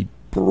might see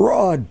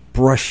broad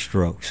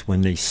brushstrokes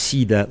when they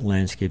see that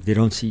landscape. They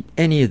don't see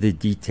any of the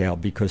detail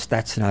because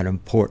that's not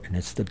important.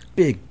 It's the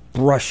big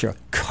brush of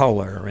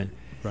color. And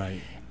Right.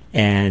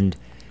 and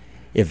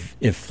if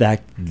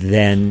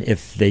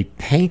they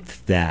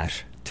paint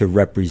that to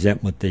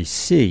represent what they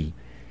see,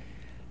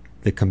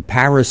 the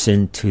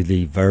comparison to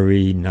the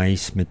very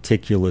nice,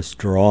 meticulous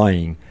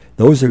drawing,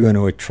 those are going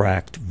to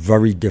attract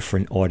very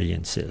different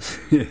audiences,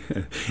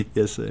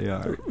 Yes, they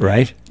are.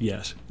 right?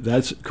 Yes,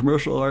 that's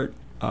commercial art.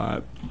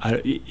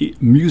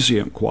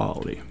 Museum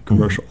quality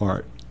commercial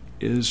art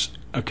is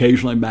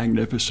occasionally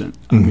magnificent.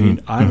 I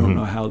mean, I don't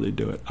know how they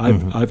do it.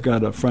 I've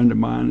got a friend of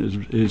mine.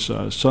 His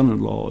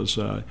son-in-law is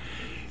a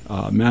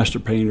master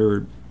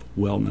painter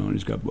well known.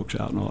 He's got books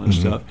out and all that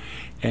stuff.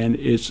 And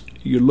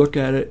you look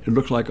at it, it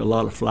looks like a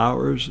lot of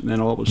flowers, and then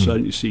all of a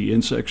sudden you see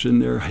insects in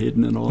there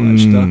hidden and all that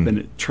stuff, and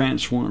it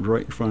transforms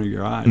right in front of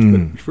your eyes.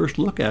 But if you first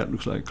look at it, it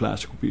looks like a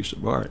classical piece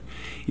of art.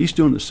 He's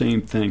doing the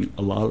same thing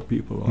a lot of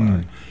people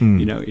are.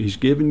 You know, he's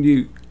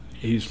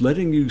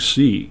letting you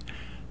see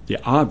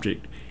the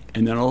object,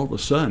 and then all of a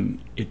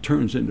sudden it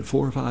turns into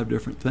 4 or 5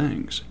 different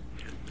things.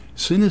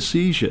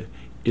 Synesthesia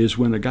is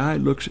when a guy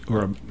looks, or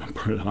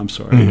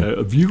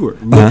a viewer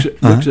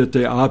looks at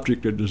the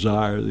object of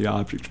desire, the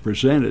object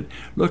presented,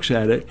 looks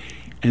at it,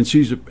 and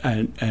sees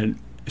and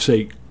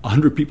say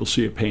 100 people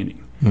see a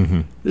painting.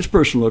 This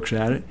person looks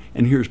at it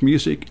and hears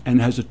music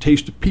and has a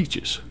taste of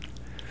peaches.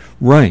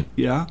 Right.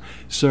 Yeah.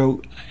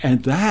 So,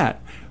 and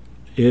that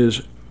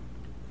is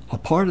a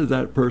part of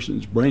that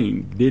person's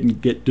brain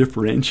didn't get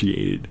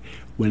differentiated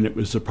when it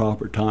was the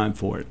proper time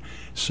for it.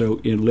 So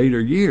in later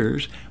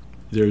years,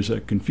 there's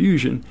a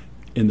confusion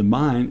in the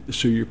mind,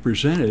 so you're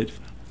presented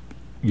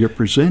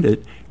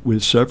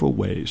with several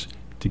ways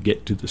to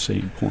get to the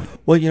same point.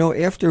 Well, you know,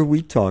 after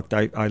we talked,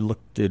 I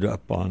looked it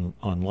up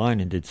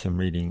online and did some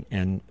reading,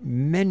 and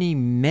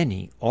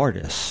many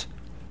artists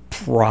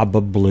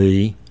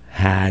probably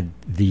had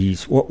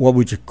these, what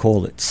would you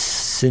call it,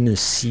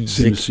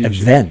 synesthetic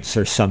events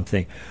or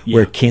something,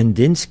 where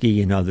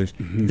Kandinsky and others,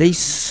 they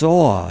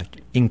saw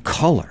in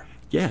color.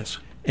 Yes.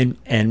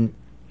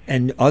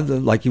 And other,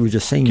 like you were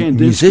just saying,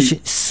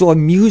 musicians saw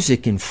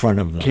music in front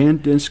of them.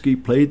 Kandinsky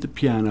played the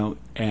piano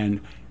and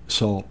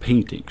saw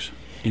paintings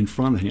in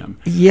front of him.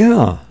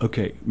 Yeah.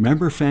 Okay,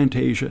 remember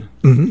Fantasia?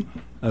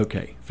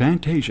 Okay,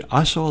 Fantasia.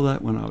 I saw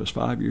that when I was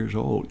 5 years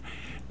old.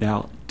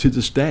 Now, to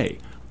this day,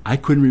 I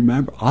couldn't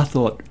remember. I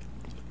thought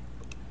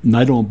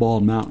Night on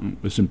Bald Mountain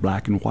was in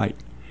black and white.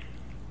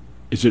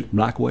 Is it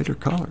black, white, or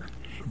color?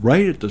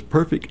 Right at the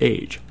perfect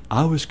age,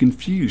 I was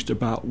confused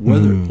about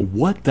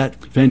what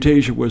that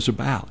Fantasia was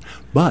about.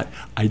 But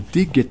I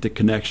did get the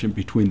connection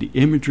between the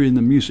imagery and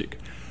the music.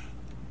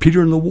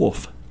 Peter and the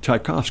Wolf,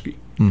 Tchaikovsky.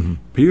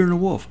 Peter and the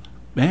Wolf.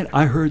 Man,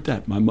 I heard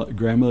that. My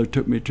grandmother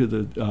took me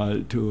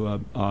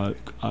to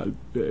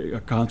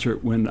a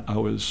concert when I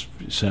was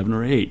 7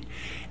 or 8.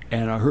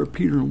 And I heard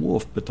Peter and the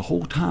Wolf, but the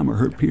whole time I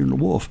heard Peter and the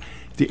Wolf,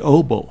 the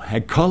oboe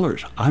had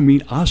colors. I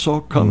mean, I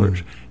saw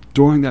colors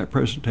during that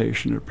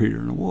presentation of Peter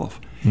and the Wolf.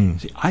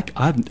 See, I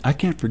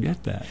can't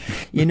forget that.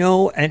 You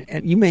know,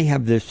 and you may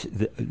have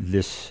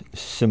this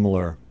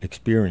similar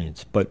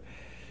experience, but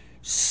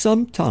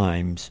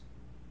sometimes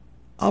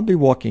I'll be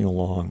walking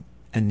along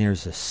and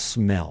there's a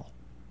smell.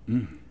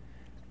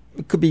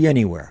 It could be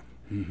anywhere.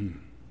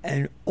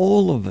 And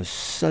all of a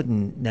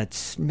sudden, that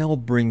smell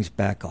brings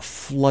back a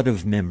flood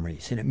of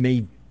memories. And it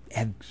may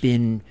have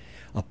been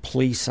a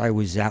place I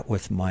was at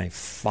with my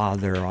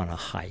father on a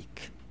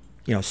hike.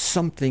 You know,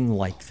 something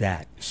like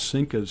that.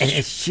 And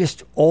it's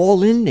just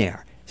all in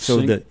there.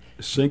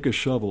 Sink a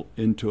shovel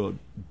into a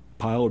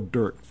pile of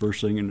dirt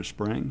first thing in the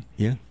spring.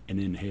 Yeah. And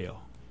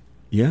inhale.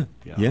 Yeah.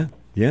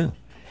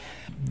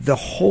 The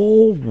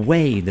whole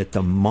way that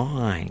the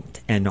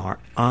mind and our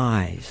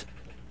eyes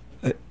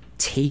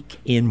take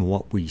in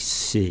what we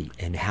see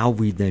and how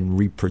we then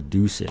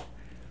reproduce it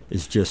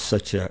is just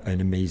such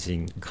an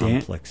amazing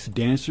complex.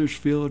 Dancers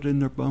feel it in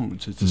their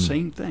bones. It's the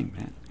same thing,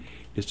 man.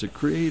 It's a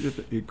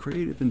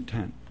creative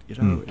intent. You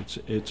know,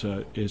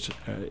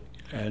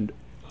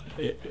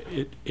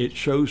 it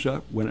shows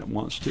up when it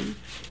wants to.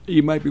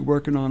 You might be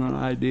working on an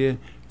idea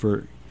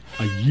for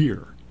a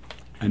year,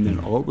 and then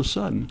all of a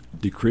sudden,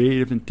 the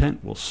creative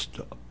intent will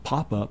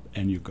pop up,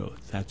 and you go,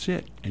 "That's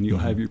it." And you'll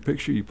have your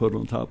picture. You put it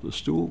on top of the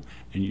stool,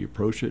 and you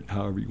approach it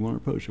however you want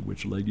to approach it,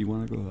 which leg you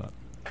want to go up.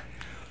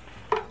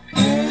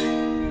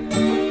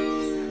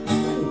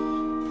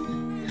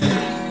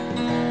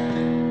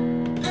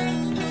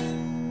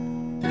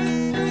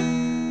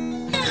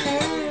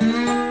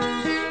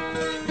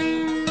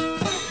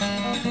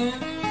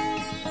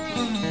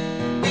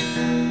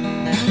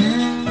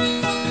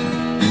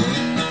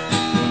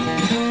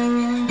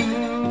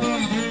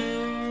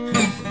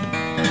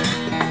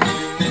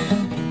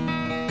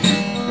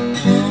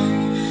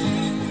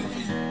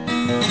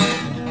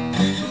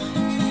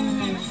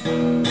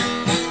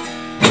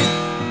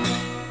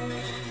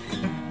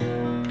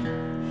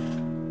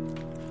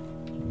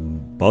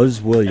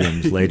 Buzz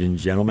Williams, ladies and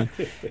gentlemen.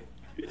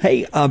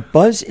 Hey,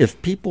 Buzz, if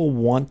people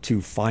want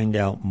to find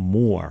out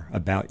more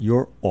about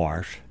your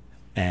art,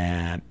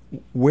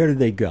 where do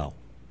they go?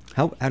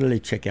 How do they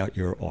check out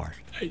your art?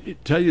 I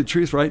tell you the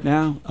truth right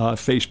now,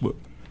 Facebook.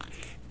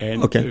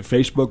 And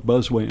Facebook,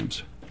 Buzz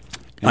Williams.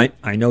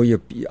 I know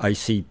I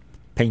see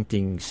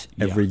paintings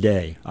every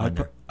day.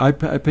 I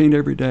paint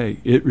every day.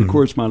 It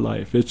records my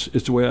life. It's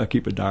the way I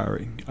keep a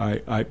diary.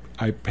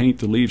 I paint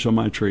the leaves on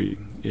my tree.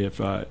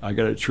 If I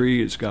got a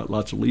tree, it's got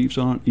lots of leaves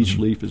on it. Each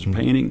leaf is a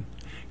painting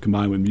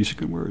combined with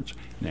music and words.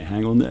 And they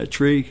hang on that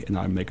tree, and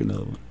I make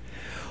another one.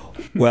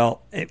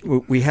 Well,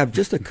 we have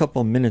just a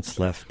couple minutes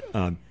left,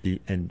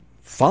 and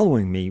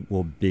following me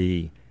will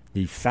be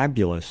the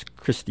fabulous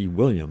Christy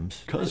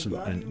Williams,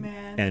 cousin,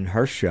 and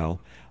her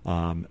show.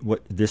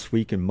 What this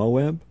week in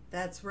Moab?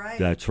 That's right.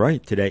 That's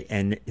right, today.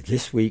 And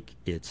this week,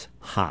 it's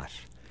hot.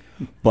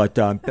 But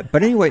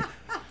anyway,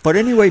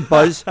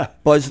 Buzz,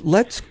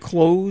 let's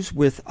close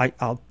with,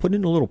 I'll put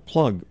in a little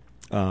plug.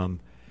 On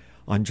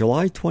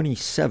July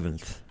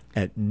 27th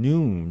at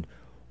noon,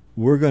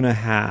 we're going to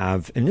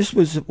have, and this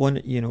was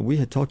one, we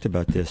had talked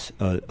about this,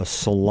 a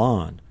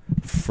salon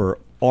for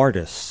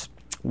artists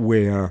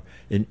where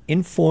an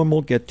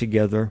informal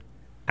get-together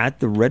at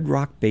the Red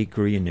Rock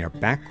Bakery in their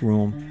back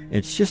room.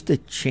 It's just a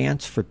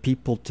chance for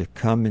people to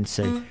come and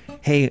say,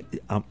 hey,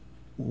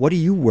 what are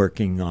you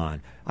working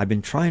on? I've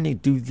been trying to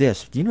do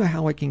this. Do you know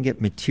how I can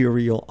get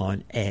material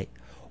on A?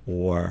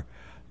 Or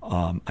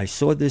I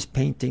saw this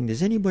painting.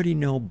 Does anybody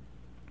know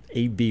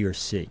A, B, or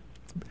C?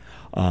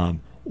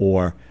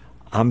 Or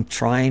I'm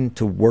trying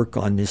to work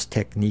on this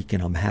technique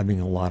and I'm having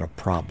a lot of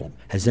problem.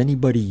 Has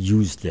anybody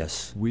used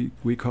this? We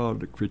call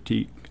it a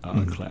critique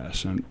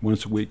class, and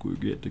once a week we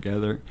get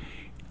together,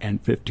 and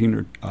 15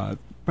 or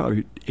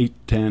probably 8,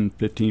 10,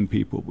 15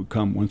 people would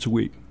come once a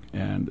week.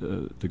 And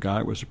the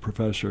guy was a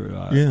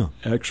professor,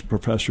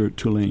 ex-professor at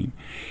Tulane,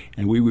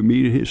 and we would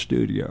meet at his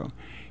studio,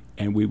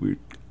 and we would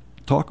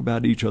talk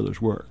about each other's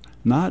work.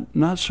 Not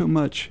so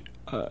much.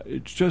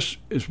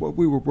 It's what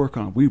we were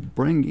working on. We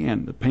bring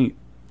in the paint,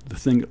 the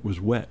thing that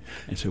was wet,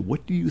 and say,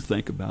 "What do you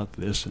think about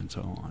this?" and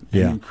so on.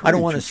 Yeah, I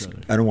don't want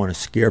to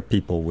scare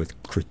people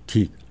with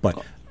critique,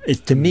 but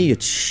to me,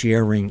 it's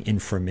sharing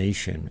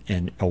information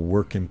and a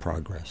work in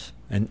progress,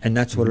 and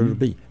that's what it'll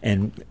be.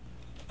 And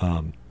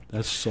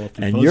that's soft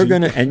and fuzzy.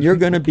 you're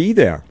gonna be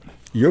there.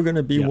 You're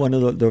gonna be one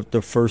of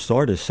the first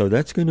artists. So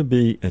that's gonna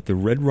be at the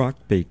Red Rock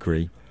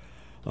Bakery,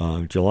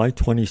 July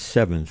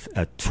 27th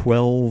at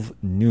 12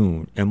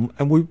 noon, and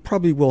we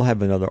probably will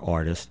have another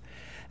artist,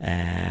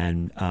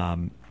 and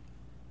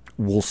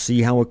we'll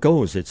see how it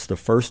goes. It's the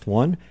first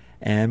one,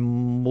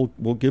 and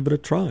we'll give it a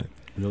try.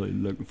 Really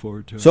looking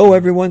forward to it. So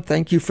everyone,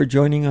 thank you for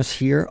joining us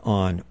here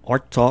on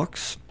Art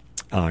Talks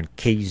on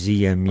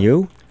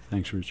KZMU.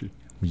 Thanks, Richard.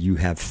 You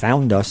have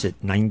found us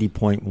at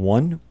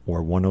 90.1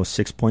 or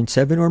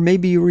 106.7, or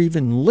maybe you're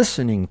even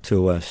listening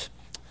to us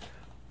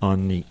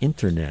on the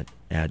internet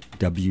at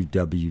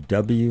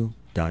www.kzmu.org.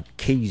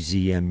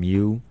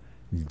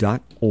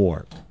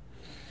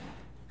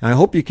 I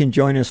hope you can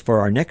join us for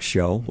our next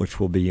show, which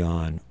will be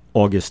on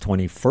August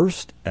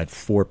 21st at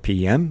 4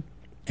 p.m.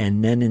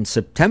 And then in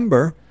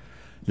September,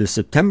 the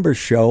September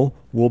show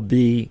will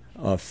be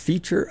a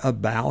feature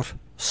about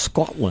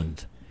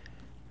Scotland,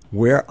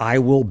 where I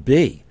will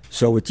be.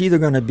 So it's either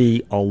going to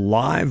be a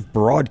live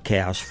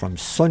broadcast from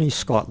sunny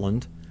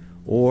Scotland,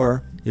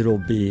 or it'll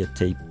be a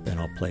tape, and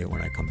I'll play it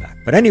when I come back.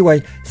 But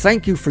anyway,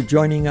 thank you for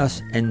joining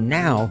us, and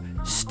now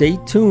stay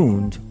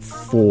tuned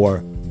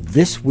for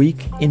This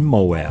Week in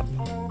Moab.